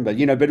can't remember,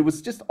 you know, but it was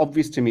just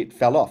obvious to me it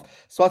fell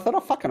off. So I thought, oh,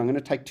 fuck it, I'm going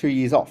to take 2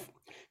 years off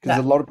because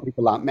Yeah. a lot of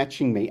people aren't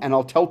matching me, and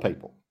I'll tell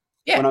people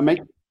when Yeah. I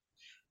meet.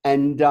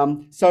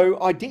 And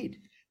so I did.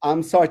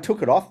 So I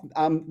took it off,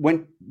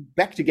 went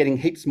back to getting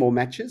heaps more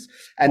matches.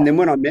 And then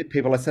when I met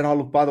people, I said, oh,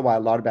 look, by the way, I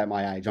lied about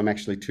my age. I'm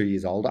actually 2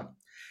 years older.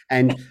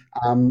 And,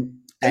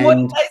 And what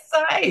did and they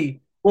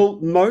say? well,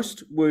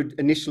 most would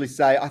initially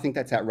say, I think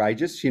that's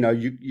outrageous. You know,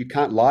 you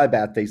can't lie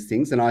about these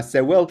things. And I say,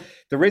 well,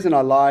 the reason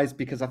I lie is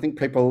because I think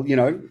people, you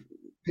know,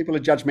 people are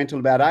judgmental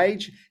about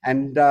age,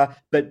 and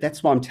but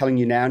that's why I'm telling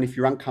you now. And if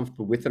you're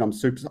uncomfortable with it, I'm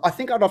super. I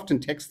think I'd often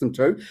text them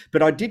too,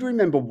 but I did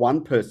remember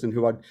one person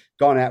who I'd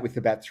gone out with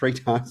about 3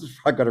 times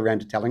before I got around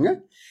to telling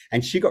her,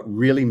 and she got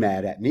really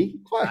mad at me,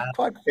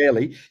 quite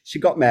fairly. She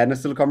got mad, and I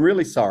said, "Look, I'm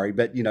really sorry,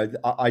 but you know,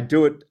 I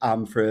do it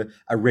for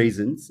a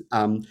reasons,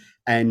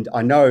 and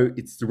I know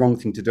it's the wrong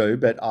thing to do,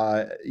 but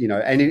you know,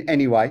 and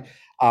anyway,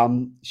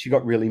 she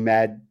got really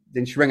mad.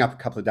 Then she rang up a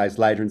couple of days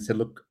later and said,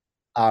 "Look,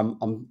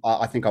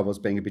 I think I was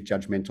being a bit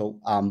judgmental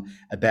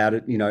about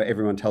it. You know,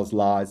 everyone tells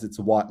lies. It's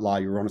a white lie.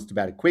 You're honest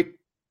about it quick."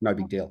 no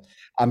big deal.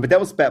 But that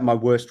was about my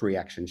worst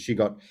reaction. She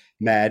got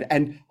mad.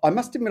 And I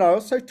must admit, I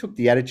also took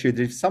the attitude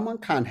that if someone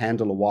can't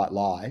handle a white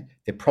lie,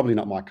 they're probably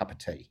not my cup of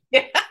tea.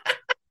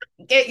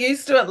 Get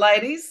used to it,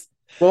 ladies.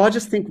 Well, I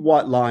just think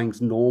white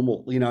lying's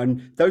normal,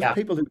 and those Yeah.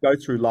 people who go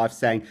through life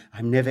saying,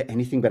 I'm never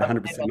anything but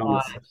 100% Never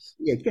honest. lied.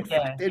 Yeah,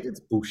 Yeah. it's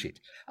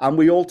bullshit.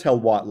 We all tell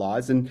white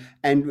lies, and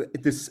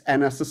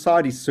our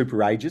society's super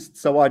ageist.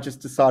 So I just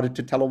decided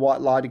to tell a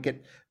white lie to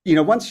get,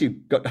 once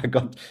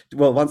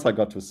once I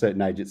got to a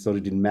certain age, it sort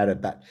of didn't matter.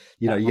 But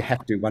you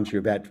have to once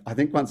you're about. I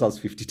think once I was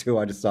 52,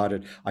 I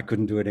decided I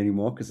couldn't do it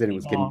anymore because then it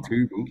was getting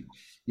too big.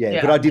 Yeah,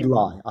 Yeah. but I did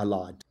lie. I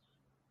lied.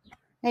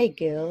 Hey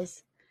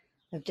girls,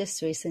 I've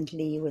just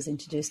recently was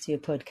introduced to your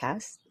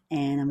podcast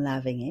and I'm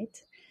loving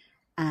it.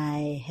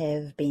 I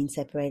have been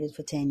separated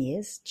for 10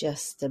 years,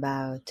 just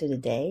about to the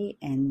day,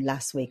 and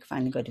last week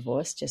finally got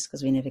divorced just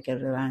because we never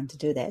got around to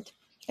do that.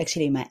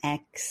 Actually, my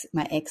ex,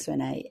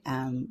 when I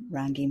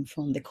rang him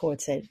from the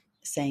court,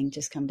 saying,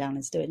 just come down,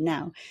 let's do it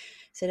now.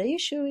 Said, are you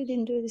sure we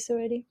didn't do this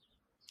already?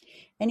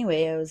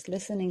 Anyway, I was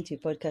listening to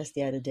your podcast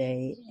the other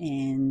day,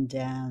 and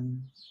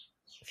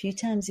a few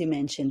times you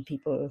mentioned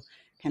people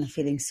kind of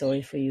feeling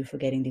sorry for you for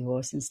getting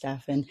divorced and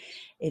stuff. And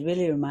it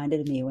really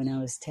reminded me when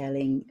I was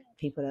telling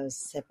people I was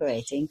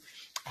separating,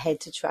 I had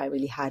to try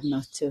really hard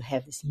not to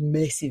have this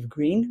massive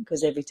grin,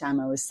 because every time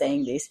I was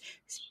saying this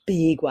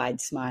big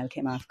wide smile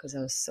came off because I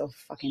was so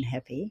fucking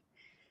happy.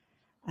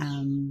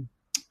 And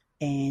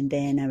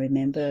then I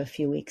remember a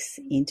few weeks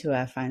into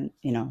our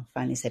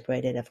finally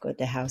separated, I've got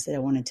the house that I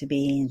wanted to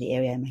be in, the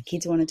area my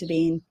kids wanted to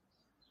be in.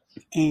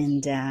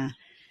 And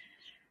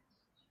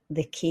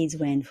the kids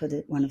went for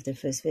one of their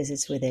first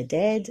visits with their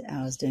dad.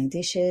 I was doing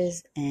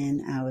dishes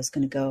and I was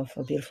going to go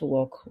for a beautiful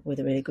walk with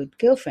a really good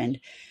girlfriend.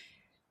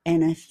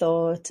 And I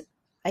thought,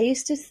 I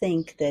used to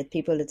think that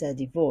people that are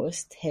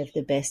divorced have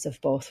the best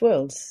of both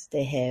worlds.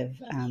 They have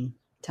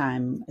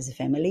time as a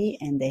family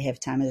and they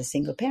have time as a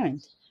single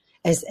parent,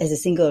 as a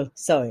single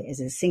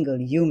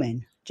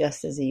human,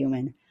 just as a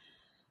human.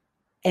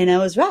 And I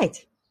was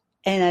right.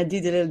 And I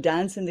did a little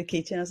dance in the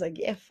kitchen. I was like,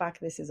 yeah, fuck,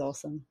 this is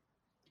awesome.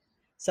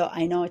 So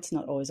I know it's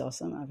not always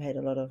awesome. I've had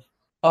a lot of...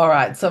 All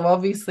right. So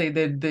obviously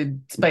the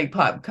speak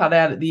pipe cut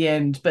out at the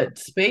end. But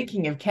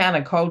speaking of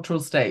countercultural,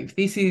 Steve,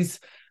 this is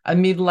a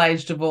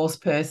middle-aged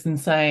divorced person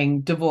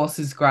saying divorce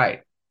is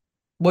great.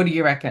 What do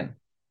you reckon?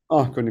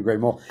 Oh, I couldn't agree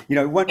more.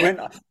 When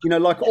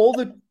like all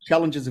the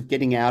challenges of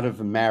getting out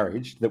of a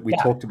marriage that we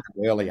talked about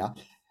earlier,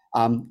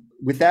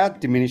 without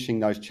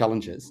diminishing those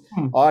challenges,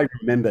 I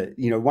remember,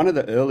 one of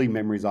the early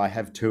memories I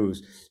have too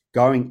is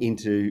going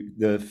into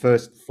the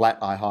first flat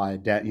I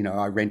hired down,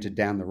 I rented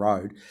down the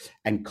road,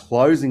 and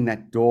closing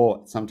that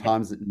door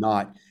sometimes at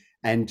night,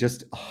 and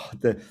just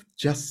the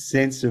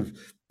sense of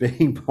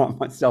being by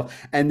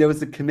myself. And there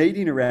was a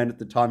comedian around at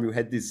the time who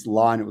had this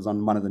line. It was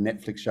on one of the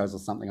Netflix shows or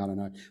something, I don't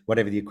know,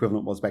 whatever the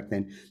equivalent was back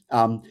then.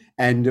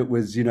 And it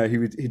was,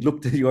 he'd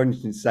look at the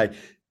audience and say,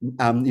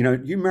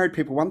 you married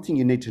people, one thing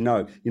you need to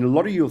know, a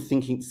lot of you are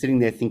sitting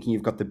there thinking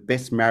you've got the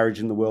best marriage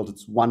in the world.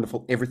 It's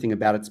wonderful. Everything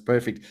about it's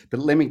perfect.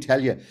 But let me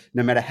tell you,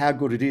 no matter how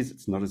good it is,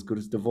 it's not as good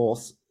as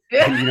divorce.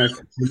 And,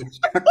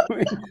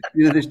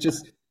 there's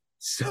just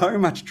so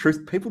much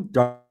truth. People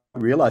don't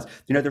realize,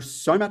 there's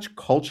so much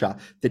culture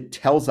that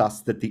tells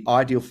us that the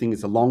ideal thing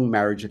is a long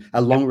marriage,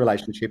 a long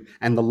relationship,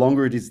 and the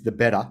longer it is, the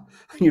better.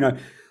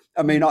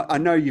 I mean, I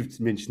know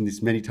you've mentioned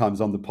this many times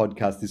on the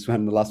podcast, this one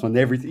and the last one,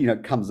 everything,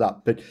 comes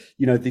up, but,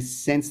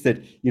 this sense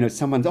that,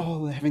 someone's,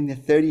 having their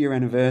 30-year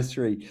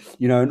anniversary,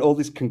 and all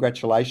this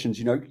congratulations,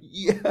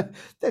 yeah,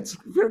 that's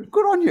very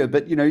good on you.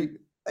 But,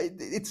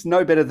 it's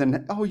no better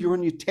than, you're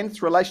on your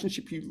 10th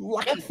relationship, you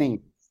lucky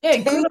thing. Yeah,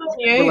 good on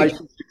you.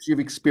 Relationships you've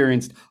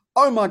experienced.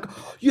 Oh my God,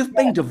 you've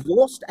been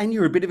divorced and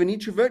you're a bit of an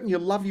introvert and you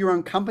love your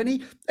own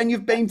company and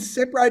you've been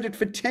separated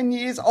for 10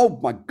 years. Oh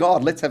my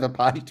God, let's have a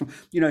party.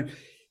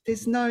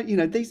 There's no,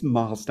 these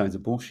milestones are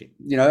bullshit.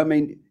 I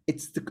mean,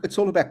 it's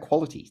all about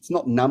quality. It's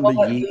not number,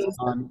 years,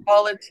 time.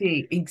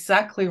 Quality,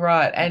 exactly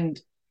right.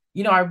 And,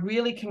 I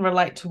really can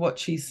relate to what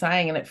she's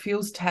saying, and it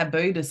feels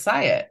taboo to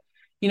say it.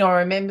 I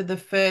remember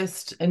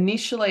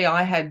initially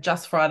I had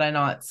just Friday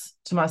nights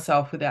to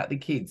myself without the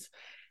kids.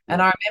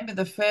 And I remember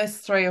the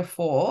first 3 or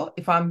 4,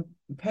 if I'm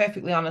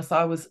perfectly honest,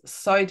 I was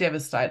so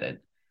devastated.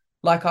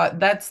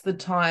 That's the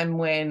time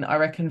when I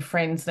reckon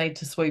friends need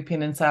to swoop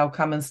in and say, I'll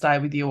come and stay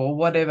with you or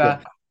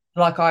whatever.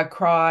 Yeah. I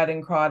cried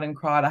and cried and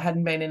cried. I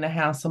hadn't been in a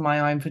house on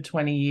my own for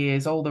 20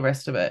 years, all the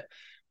rest of it.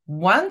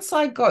 Once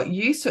I got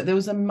used to it, there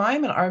was a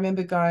moment I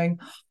remember going,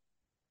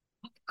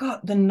 I've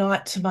got the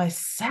night to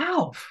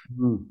myself.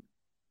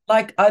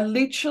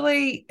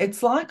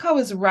 It's like I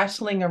was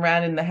rattling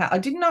around in the house. I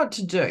didn't know what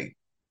to do.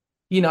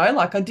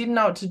 I didn't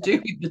know what to do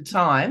with the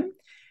time,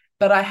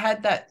 but I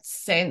had that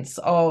sense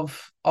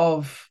of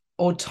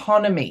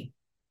autonomy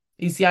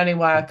is the only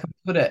way I can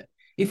put it.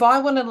 If I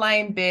want to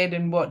lay in bed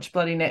and watch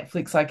bloody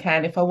Netflix, I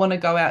can. If I want to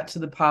go out to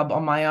the pub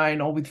on my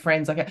own or with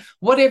friends, I can.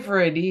 Whatever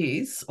it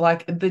is,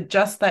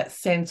 just that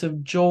sense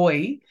of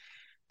joy.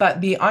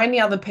 But the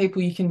only other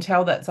people you can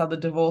tell that's other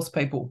divorced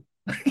people.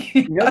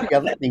 You know, the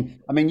other thing,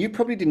 I mean, you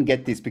probably didn't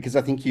get this because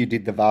I think you've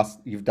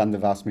done the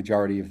vast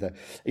majority of the,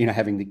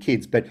 having the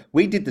kids, but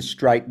we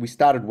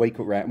started week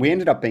around, we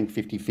ended up being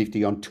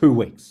 50-50 on 2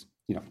 weeks.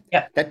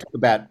 Yeah. That took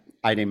about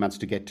 18 months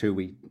to get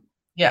to.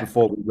 Yeah.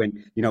 Before we went,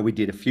 we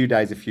did a few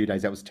days.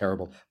 That was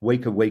terrible.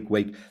 Week, a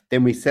week.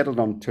 Then we settled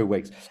on 2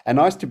 weeks. And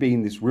I used to be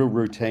in this real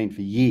routine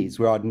for years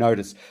where I'd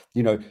notice,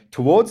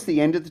 towards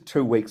the end of the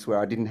 2 weeks where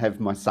I didn't have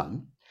my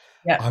son,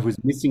 Yeah. I was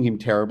missing him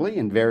terribly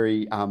and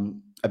very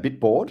a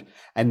bit bored.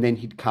 And then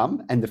he'd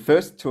come, and the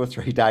first 2 or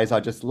 3 days, I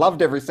just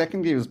loved every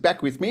second he was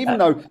back with me, even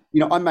though,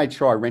 I made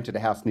sure I rented a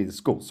house near the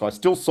school. So I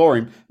still saw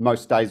him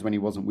most days when he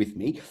wasn't with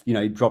me.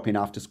 He'd drop in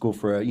after school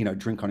for a,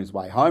 drink on his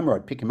way home, or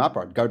I'd pick him up,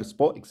 or I'd go to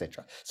sport,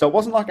 etc. So it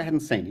wasn't like I hadn't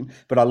seen him,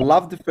 but I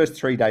loved the first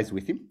 3 days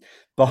with him.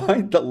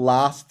 By the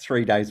last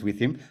 3 days with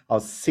him, I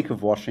was sick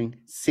of washing,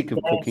 sick of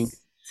cooking,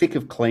 sick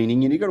of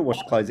cleaning. You've got to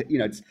wash clothes.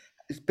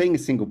 It's being a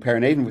single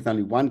parent, even with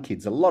only one kid,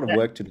 it's a lot of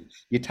work to do.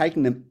 You're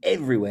taking them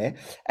everywhere.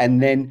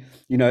 And then,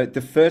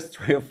 the first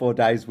 3 or 4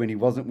 days when he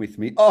wasn't with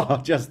me,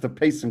 just the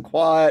peace and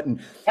quiet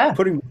and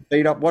putting my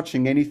feet up,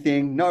 watching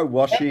anything, no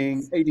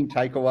washing, eating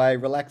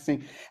takeaway,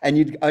 relaxing.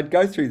 And I'd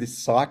go through this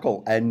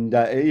cycle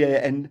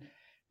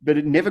but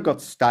it never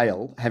got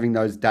stale having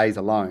those days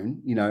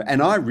alone,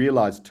 and I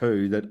realized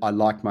too that I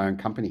liked my own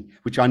company,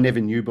 which I never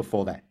knew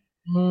before that.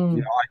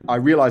 I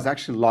realized I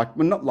actually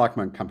not like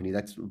my own company.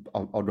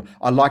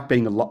 I like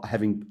being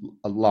having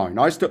alone.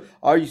 I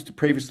used to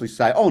previously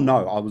say, oh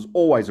no, I was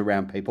always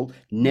around people,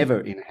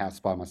 never in a house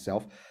by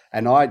myself.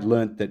 And I'd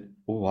learnt that,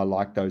 I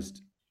like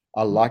those.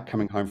 I like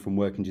coming home from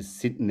work and just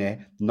sitting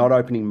there, not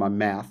opening my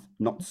mouth,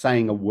 not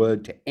saying a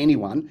word to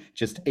anyone,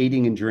 just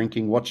eating and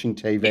drinking, watching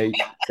TV,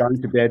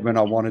 going to bed when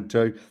I wanted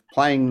to,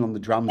 playing on the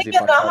drums if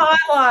I the could.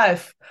 high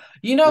life.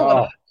 You know what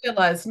I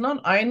realized?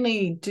 Not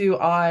only do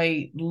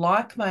I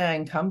like my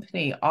own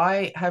company,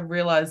 I have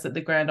realized at the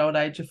grand old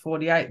age of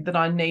 48 that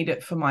I need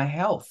it for my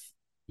health.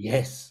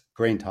 Yes,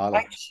 Green Tyler.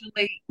 I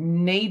actually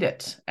need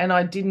it. And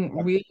I didn't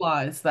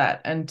realize that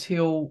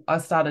until I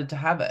started to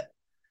have it.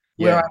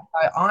 Where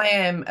I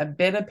am a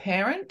better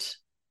parent.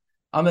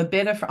 I'm a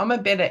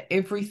better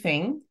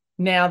everything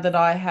now that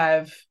I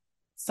have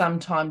some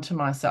time to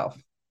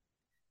myself.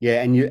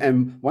 Yeah,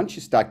 and once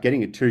you start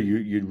getting it too,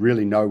 you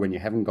really know when you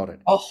haven't got it.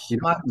 Oh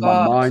my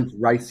God. My mind's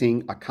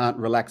racing. I can't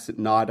relax at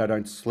night. I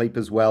don't sleep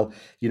as well.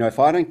 If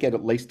I don't get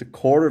at least a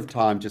quarter of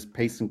time just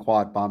peace and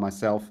quiet by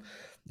myself,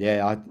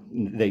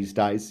 these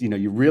days,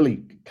 you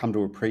really come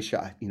to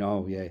appreciate,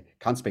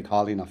 can't speak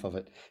highly enough of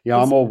it.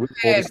 I'm all for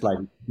this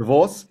lady.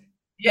 Divorce?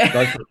 Yeah,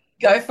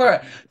 go for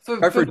it.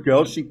 Go for it,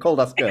 girls. She called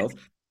us girls.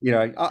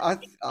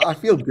 I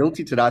feel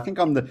guilty today. I think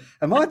am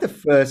I the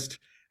first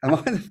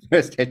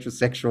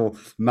heterosexual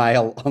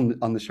male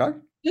on the show?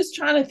 Just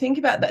trying to think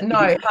about that.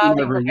 No,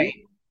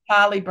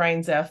 Harley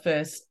Breen's our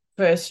first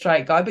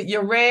straight guy, but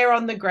you're rare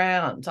on the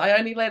ground. I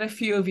only let a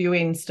few of you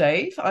in,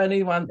 Steve. I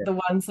only want the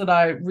ones that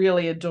I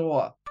really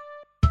adore.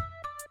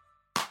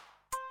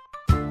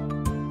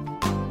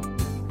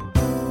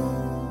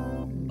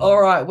 All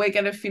right, we're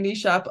going to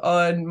finish up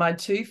on my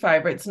two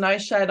favorites. No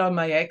shade on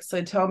my ex.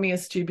 So tell me a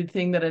stupid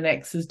thing that an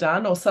ex has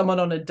done or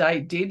someone on a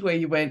date did where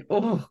you went,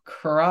 oh,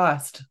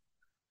 Christ.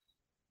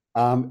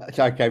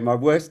 Okay, my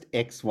worst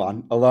ex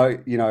one, although,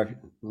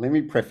 let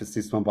me preface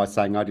this one by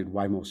saying I did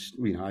way more,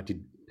 I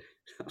did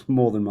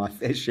more than my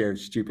fair share of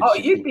stupid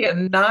shit. You'd be a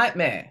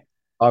nightmare.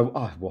 I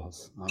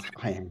was.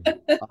 I am.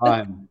 I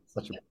am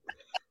such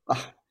a...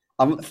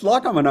 it's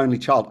like I'm an only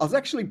child. I was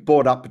actually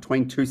brought up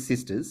between two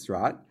sisters,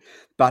 right?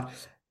 But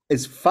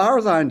as far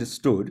as I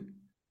understood,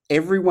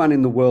 everyone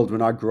in the world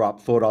when I grew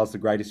up thought I was the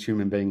greatest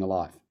human being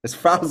alive. As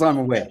far as I'm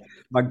aware,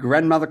 my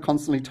grandmother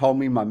constantly told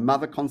me, my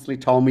mother constantly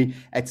told me,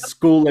 at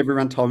school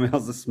everyone told me I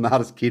was the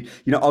smartest kid.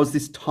 I was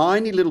this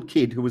tiny little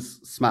kid who was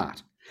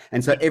smart.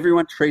 And so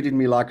everyone treated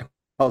me like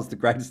I was the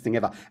greatest thing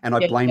ever. And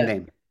I blamed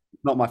them.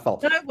 Not my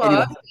fault. You know what?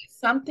 Anyway.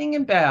 Something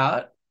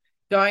about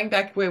going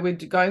back where we're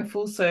going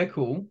full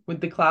circle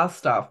with the class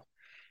stuff.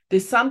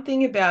 There's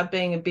something about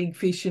being a big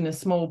fish in a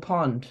small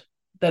pond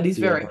that is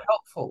very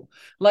helpful.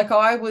 Like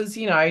I was,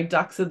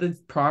 ducks at the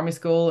primary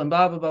school and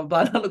blah, blah, blah, blah.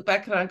 And I look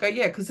back and I go,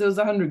 because there was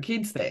 100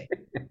 kids there.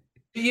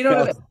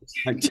 But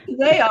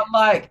today I'm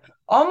like,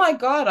 oh my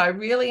God, I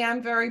really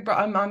am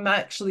I'm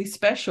actually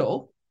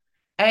special.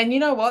 And you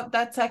know what?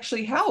 That's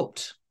actually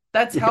helped.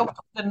 That's helped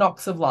the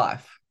knocks of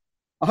life.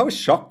 I was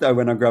shocked though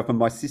when I grew up and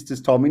my sisters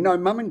told me, no,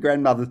 mum and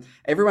grandmother,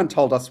 everyone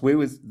told us we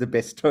was the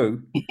best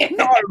too.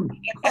 No,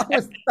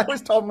 they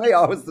was told me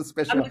I was the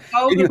special one.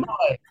 Anyway,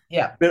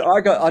 yeah. But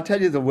I'll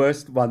tell you the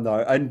worst one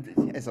though.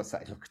 And as I say,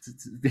 look,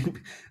 it's been,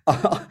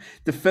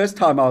 the first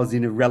time I was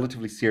in a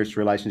relatively serious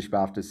relationship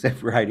after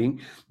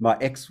separating, my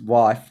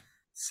ex-wife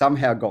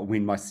somehow got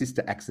wind. My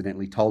sister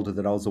accidentally told her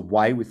that I was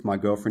away with my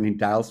girlfriend in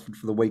Daylesford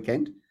for the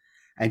weekend.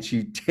 And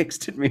she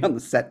texted me on the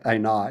Saturday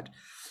night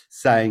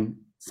saying,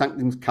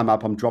 something's come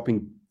up. I'm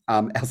dropping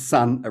our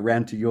son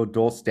around to your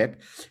doorstep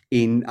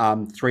in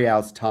 3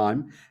 hours'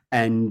 time.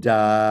 And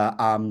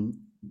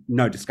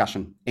no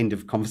discussion, end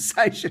of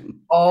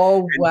conversation.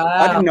 Oh, And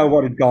I wow. didn't know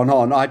what had gone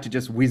on. I had to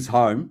just whiz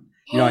home.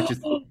 I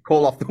just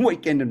call off the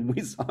weekend and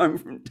whiz home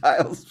from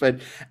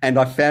Daylesford. And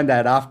I found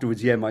out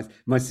afterwards, yeah,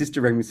 my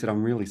sister rang me and said,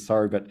 I'm really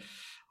sorry, but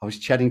I was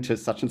chatting to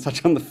such and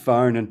such on the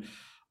phone and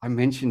I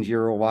mentioned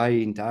you're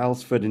away in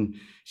Daylesford and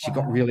she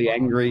got really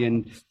angry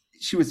and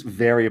she was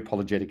very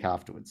apologetic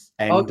afterwards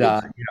Oh, and,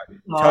 good.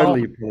 Oh,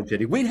 totally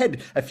apologetic. We'd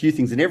had a few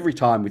things and every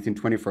time within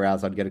 24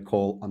 hours, I'd get a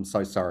call. I'm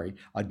so sorry.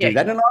 I'd do yeah,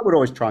 that. And I would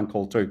always try and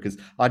call too, because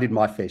I did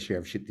my fair share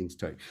of shit things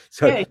too.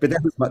 So, yeah. but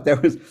that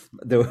was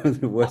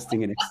the worst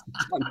thing in it.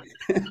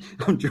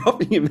 I'm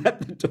dropping him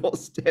at the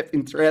doorstep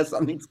in 3 hours.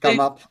 Something's come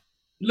up.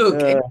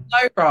 Look, Uh, it's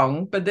so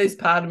wrong, but there's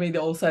part of me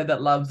that also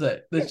that loves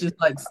it. That's just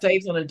like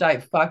Steve's on a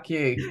date. Fuck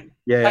you.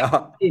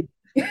 yeah,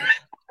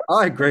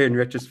 I agree in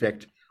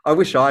retrospect. I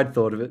wish I'd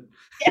thought of it.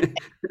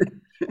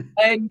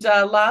 And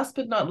last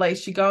but not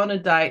least, you go on a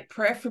date,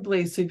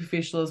 preferably as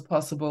superficial as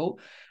possible.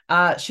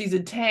 She's a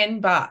 10,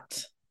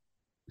 but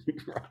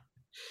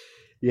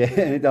Yeah,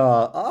 and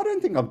I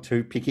don't think I'm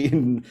too picky.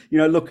 And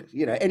look,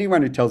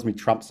 anyone who tells me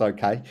Trump's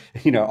okay,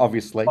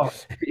 obviously, oh,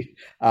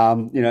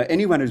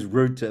 anyone who's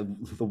rude to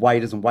the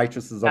waiters and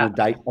waitresses on yeah, a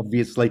date,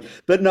 obviously.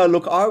 But no,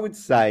 look, I would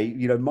say,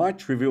 my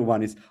trivial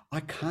one is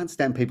I can't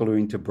stand people who are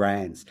into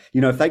brands.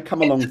 If they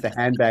come along with a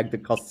handbag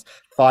that costs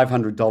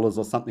 $500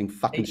 or something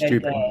fucking yeah,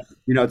 stupid, yeah.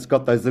 it's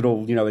got those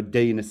little, a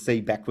D and a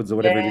C backwards or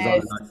whatever it is. I Yes,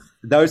 don't know.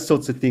 Those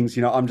sorts of things,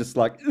 I'm just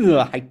like, ugh,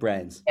 I hate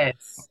brands.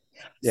 yes.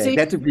 Yeah, See,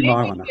 that would be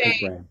my one. I hate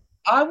brands.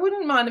 I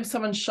wouldn't mind if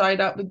someone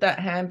showed up with that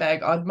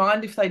handbag. I'd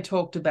mind if they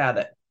talked about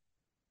it.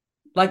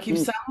 Like if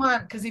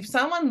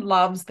someone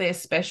loves their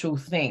special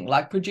thing,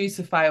 like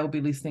producer Faye will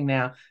be listening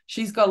now.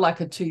 She's got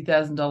like a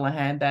 $2,000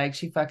 handbag.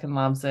 She fucking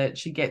loves it.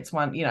 She gets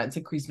one, it's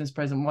a Christmas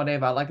present,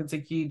 whatever. Like it's a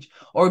huge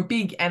or a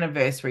big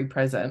anniversary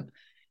present.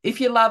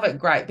 If you love it,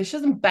 great. But she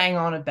doesn't bang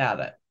on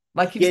about it.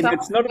 Like if Yeah, no, someone's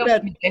it's not really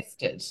about.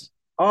 invested.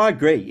 I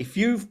agree. If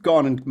you've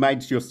gone and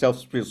made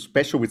yourself feel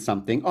special with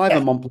something, I have a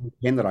Yeah, Montblanc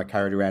pen that I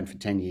carried around for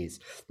 10 years,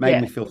 made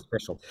yeah. me feel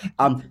special.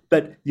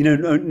 But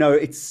no,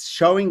 it's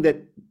showing that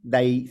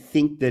they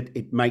think that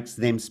it makes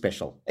them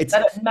special.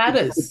 That it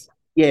matters.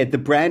 Yeah, the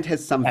brand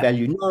has some Yeah,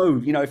 value.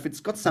 No, if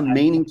it's got some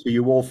meaning to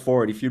you, all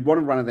for it. If you'd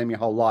wanted one of them your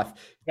whole life,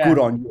 yeah, good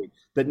on you.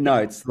 But no,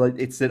 it's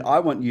that I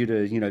want you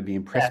to, be yeah.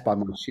 impressed by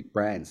my shit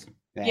brands.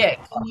 Yeah. Yeah,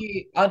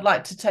 I'd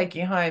like to take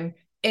you home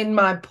in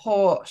my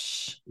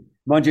Porsche.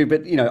 Mind you,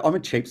 but I'm a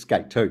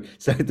cheapskate too.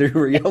 So the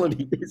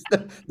reality is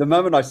the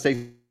moment I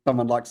see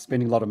someone like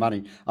spending a lot of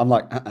money, I'm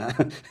like,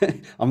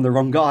 I'm the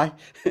wrong guy.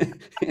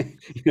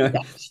 you know,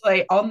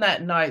 Actually, on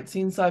that note,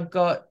 since I've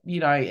got,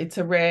 it's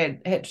a rare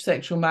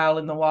heterosexual male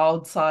in the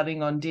wild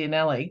sighting on Dear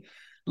Nelly,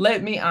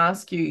 let me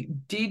ask you,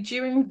 did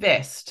you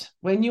invest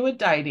when you were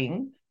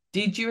dating?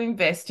 Did you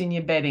invest in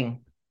your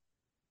bedding,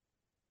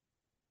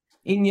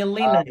 in your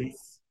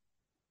linens?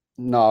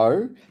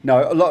 no.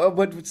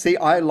 But see,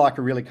 I like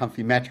a really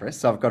comfy mattress,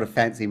 so I've got a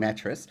fancy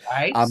mattress.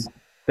 Right? Um,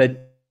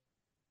 but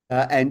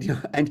and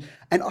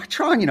I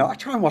try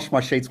and wash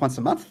my sheets once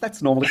a month.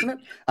 That's normal, isn't it?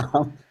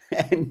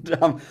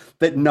 Um,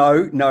 but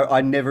no,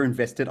 I never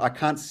invested. I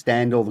can't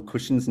stand all the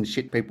cushions and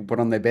shit people put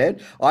on their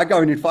bed. I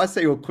go and if I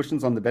see all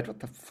cushions on the bed, what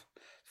the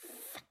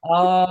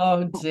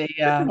Oh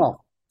get them dear.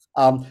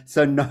 off.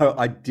 So no,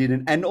 I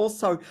didn't. And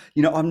also,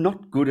 I'm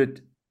not good at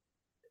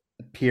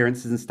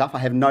appearances and stuff. I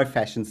have no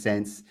fashion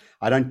sense.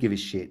 I don't give a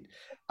shit.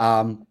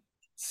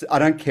 I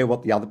don't care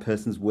what the other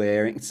person's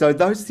wearing. So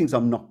those things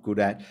I'm not good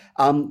at.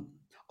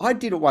 I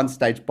did at one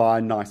stage buy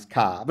a nice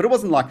car, but it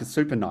wasn't like a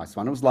super nice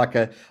one. It was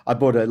I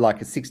bought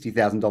like a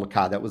 $60,000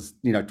 car that was,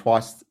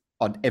 twice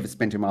I'd ever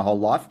spent in my whole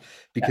life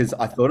because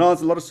I thought, there's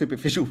a lot of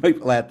superficial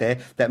people out there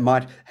that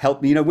might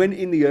help me. When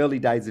in the early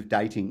days of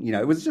dating,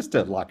 it was just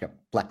like a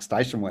black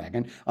station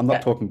wagon. I'm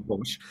not Yeah, talking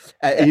Porsche.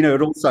 yeah.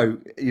 It also,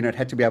 it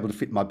had to be able to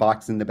fit my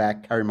bikes in the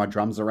back, carry my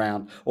drums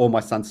around, all my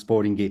son's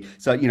sporting gear.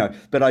 So,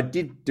 but I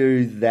did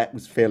do that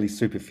was fairly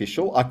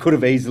superficial. I could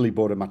have easily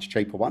bought a much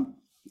cheaper one.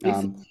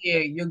 Listen Um, to you.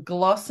 You're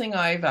glossing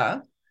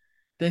over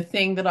the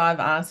thing that I've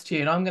asked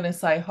you. And I'm going to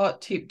say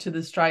hot tip to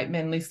the straight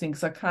men listening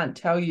because I can't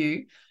tell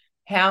you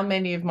how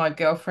many of my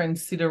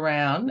girlfriends sit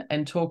around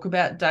and talk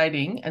about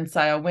dating and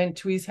say, I went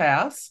to his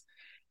house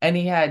and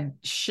he had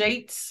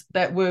sheets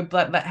that were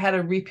that had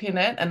a rip in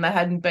it and they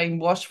hadn't been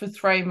washed for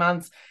 3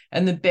 months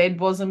and the bed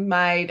wasn't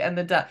made and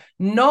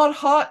not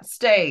hot,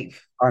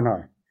 Steve. I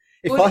know.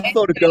 If Good I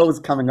thought a girl effort. was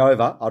coming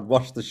over, I'd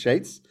wash the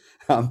sheets.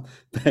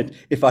 But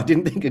if I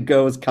didn't think a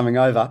girl was coming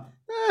over,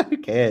 who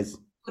cares?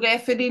 Put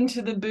effort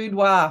into the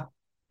boudoir.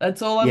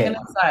 That's all I'm Yeah, going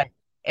to say.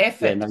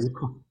 yeah, Effort. no,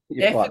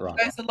 you're quite Effort right.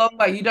 goes a long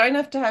way. You don't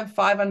have to have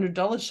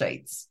 $500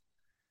 sheets,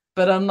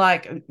 but I'm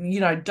like,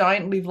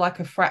 don't live like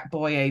a frat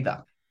boy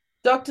either.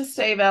 Dr.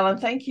 Steve Allen,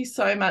 thank you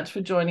so much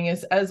for joining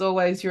us. As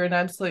always, you're an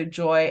absolute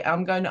joy.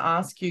 I'm going to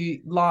ask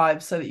you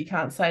live so that you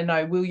can't say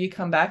no. Will you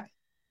come back?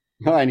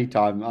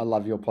 Anytime. I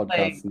love your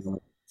podcasts. Please.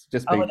 It's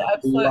just I would been love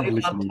absolutely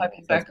love to listening. have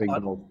you So it's back been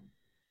on. good.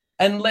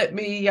 And let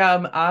me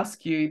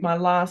ask you my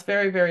last,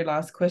 very, very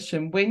last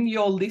question. When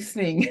you're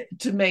listening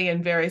to me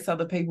and various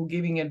other people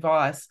giving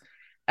advice,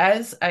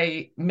 as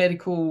a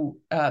medical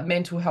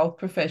mental health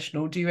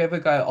professional, do you ever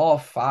go, oh,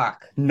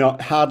 fuck? No,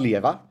 hardly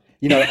ever.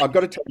 I've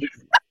got to tell you,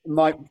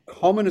 my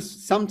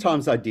commonest,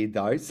 sometimes I did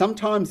though.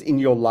 Sometimes in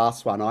your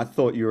last one, I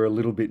thought you were a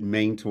little bit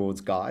mean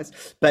towards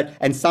guys.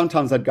 And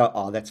sometimes I'd go,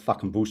 oh, that's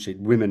fucking bullshit.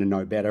 Women are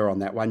no better on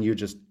that one. You're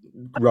just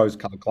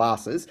rose-colored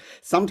glasses.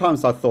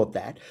 Sometimes I thought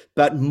that.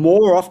 But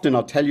more often,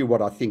 I'll tell you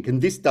what I think.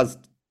 And this does,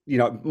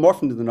 more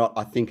often than not,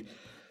 I think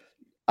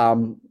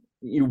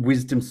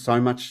wisdom's so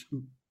much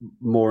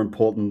more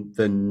important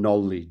than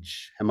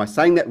knowledge. Am I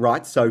saying that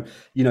right? So,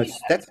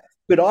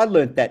 but I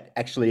learned that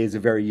actually as a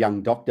very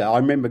young doctor. I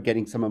remember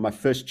getting some of my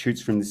first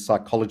tutes from this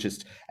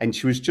psychologist, and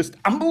she was just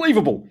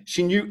unbelievable.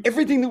 She knew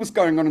everything that was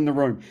going on in the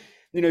room.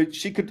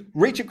 She could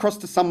reach across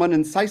to someone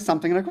and say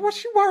something, and I go, what's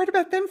she worried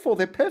about them for?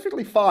 They're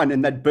perfectly fine.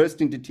 And they'd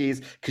burst into tears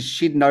because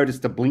she'd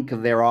noticed a blink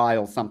of their eye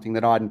or something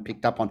that I hadn't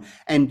picked up on.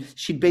 And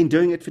she'd been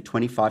doing it for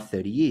 25,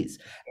 30 years.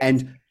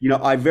 And,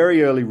 I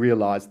very early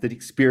realized that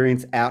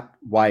experience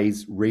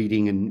outweighs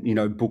reading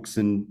and, books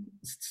and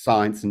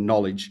science and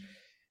knowledge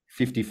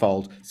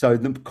 50-fold. So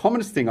the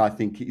commonest thing I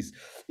think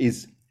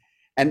is,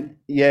 and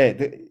yeah,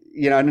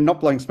 and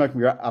not blowing smoke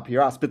up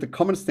your ass, but the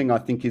commonest thing I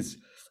think is,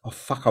 oh,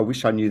 fuck, I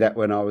wish I knew that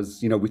when I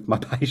was, with my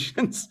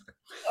patients.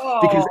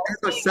 Because as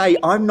I say,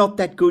 I'm not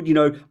that good,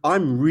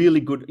 I'm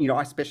really good.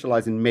 I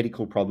specialize in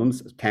medical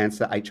problems,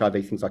 cancer,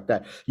 HIV, things like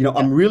that.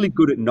 I'm really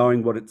good at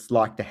knowing what it's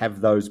like to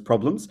have those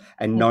problems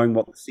and knowing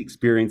what the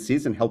experience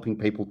is and helping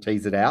people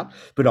tease it out.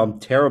 But I'm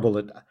terrible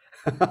at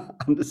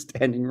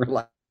understanding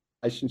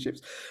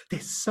relationships. They're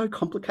so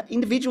complicated.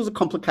 Individuals are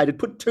complicated.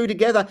 Put two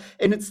together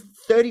and it's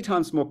 30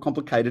 times more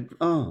complicated.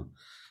 Oh,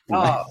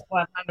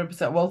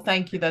 100%. Well,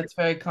 thank you. That's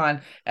very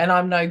kind. And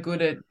I'm no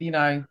good at,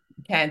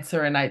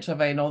 cancer and HIV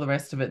and all the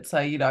rest of it. So,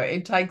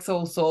 it takes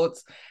all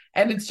sorts.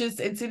 And it's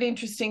an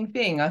interesting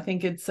thing. I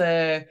think it's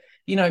by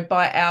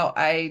our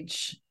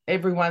age,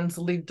 everyone's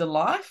lived a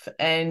life.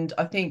 And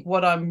I think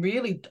what I'm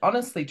really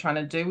honestly trying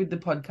to do with the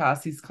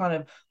podcast is kind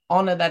of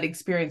honor that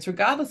experience,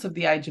 regardless of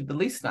the age of the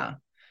listener.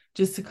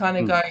 Just to kind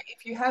of go,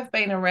 if you have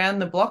been around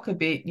the block a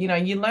bit, you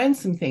learn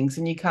some things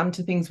and you come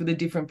to things with a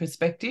different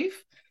perspective.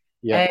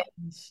 Yeah.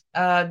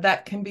 And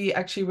that can be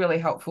actually really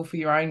helpful for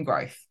your own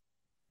growth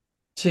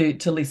to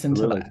listen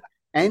to that.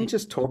 And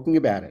just talking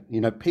about it.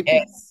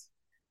 People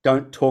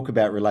don't talk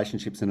about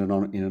relationships in an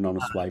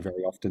honest way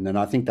very often. And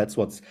I think that's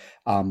what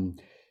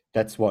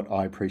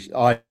I appreciate.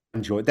 I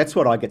enjoy. That's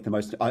what I get the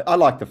most. I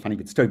like the funny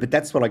bits too, but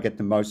that's what I get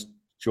the most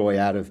joy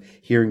out of,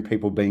 hearing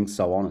people being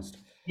so honest.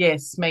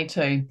 Yes, me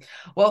too.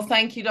 Well,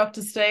 thank you,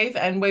 Dr. Steve,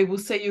 and we will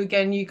see you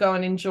again. You go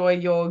and enjoy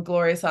your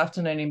glorious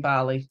afternoon in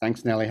Bali.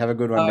 Thanks, Nellie. Have a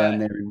good one down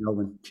there in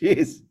Melbourne.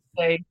 Cheers.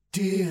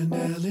 Dear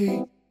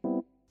Nellie,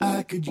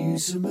 I could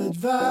use some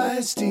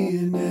advice,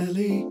 dear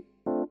Nellie.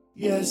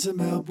 Yes, some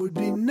help would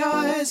be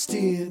nice,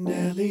 dear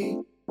Nellie.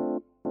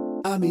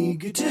 I'm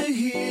eager to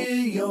hear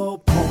your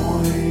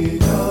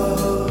point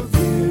of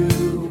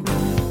view,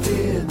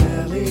 dear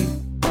Nellie.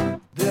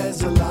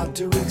 There's a lot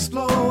to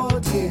explore,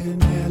 dear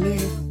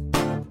Nellie.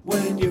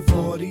 When you're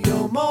 40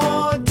 or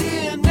more,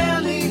 dear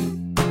Nellie.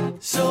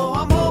 So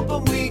I'm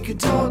hoping we can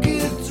talk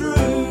it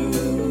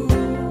through.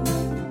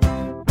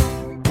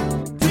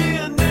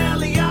 Dear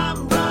Nellie,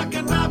 I'm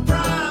rocking my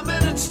prime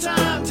and it's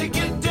time to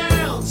get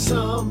down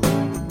some.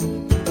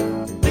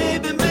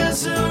 Maybe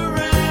mess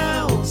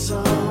around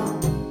some.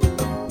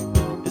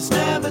 It's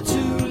never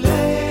too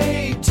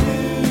late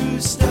to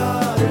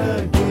start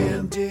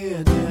again,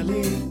 dear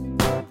Nellie.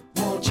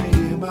 Won't you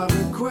hear my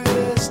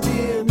request,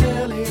 dear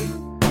Nellie?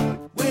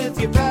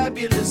 Your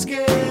fabulous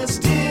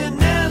guest, dear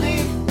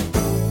Nellie.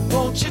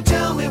 Won't you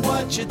tell me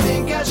what you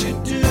think I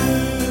should do?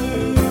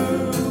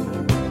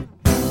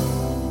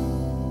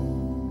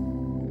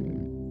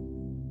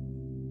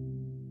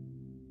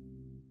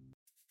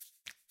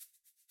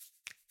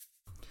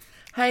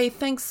 Hey,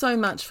 thanks so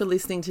much for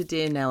listening to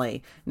Dear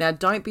Nellie. Now,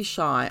 don't be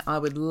shy. I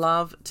would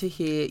love to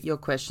hear your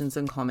questions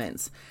and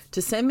comments.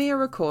 To send me a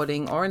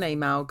recording or an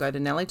email, go to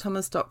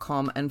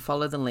nelliethomas.com and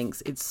follow the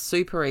links. It's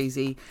super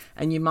easy,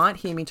 and you might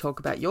hear me talk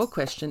about your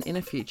question in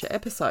a future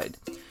episode.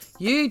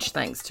 Huge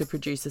thanks to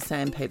producer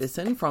Sam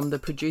Peterson from the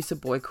Producer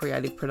Boy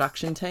Creative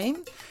Production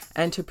team,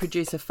 and to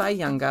producer Faye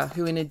Younger,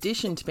 who in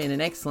addition to being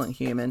an excellent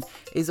human,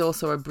 is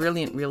also a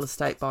brilliant real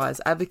estate buyer's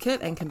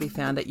advocate and can be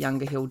found at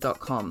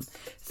youngerhill.com.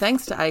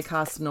 Thanks to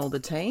Acast and all the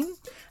team.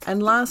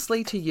 And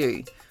lastly to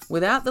you.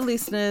 Without the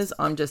listeners,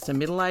 I'm just a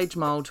middle-aged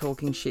mole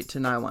talking shit to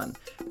no one.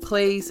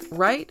 Please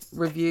rate,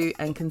 review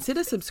and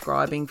consider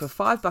subscribing for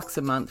 $5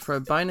 a month for a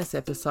bonus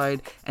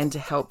episode and to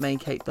help me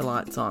keep the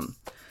lights on.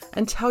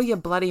 And tell your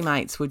bloody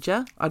mates, would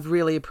ya? I'd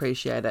really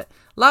appreciate it.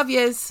 Love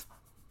yous!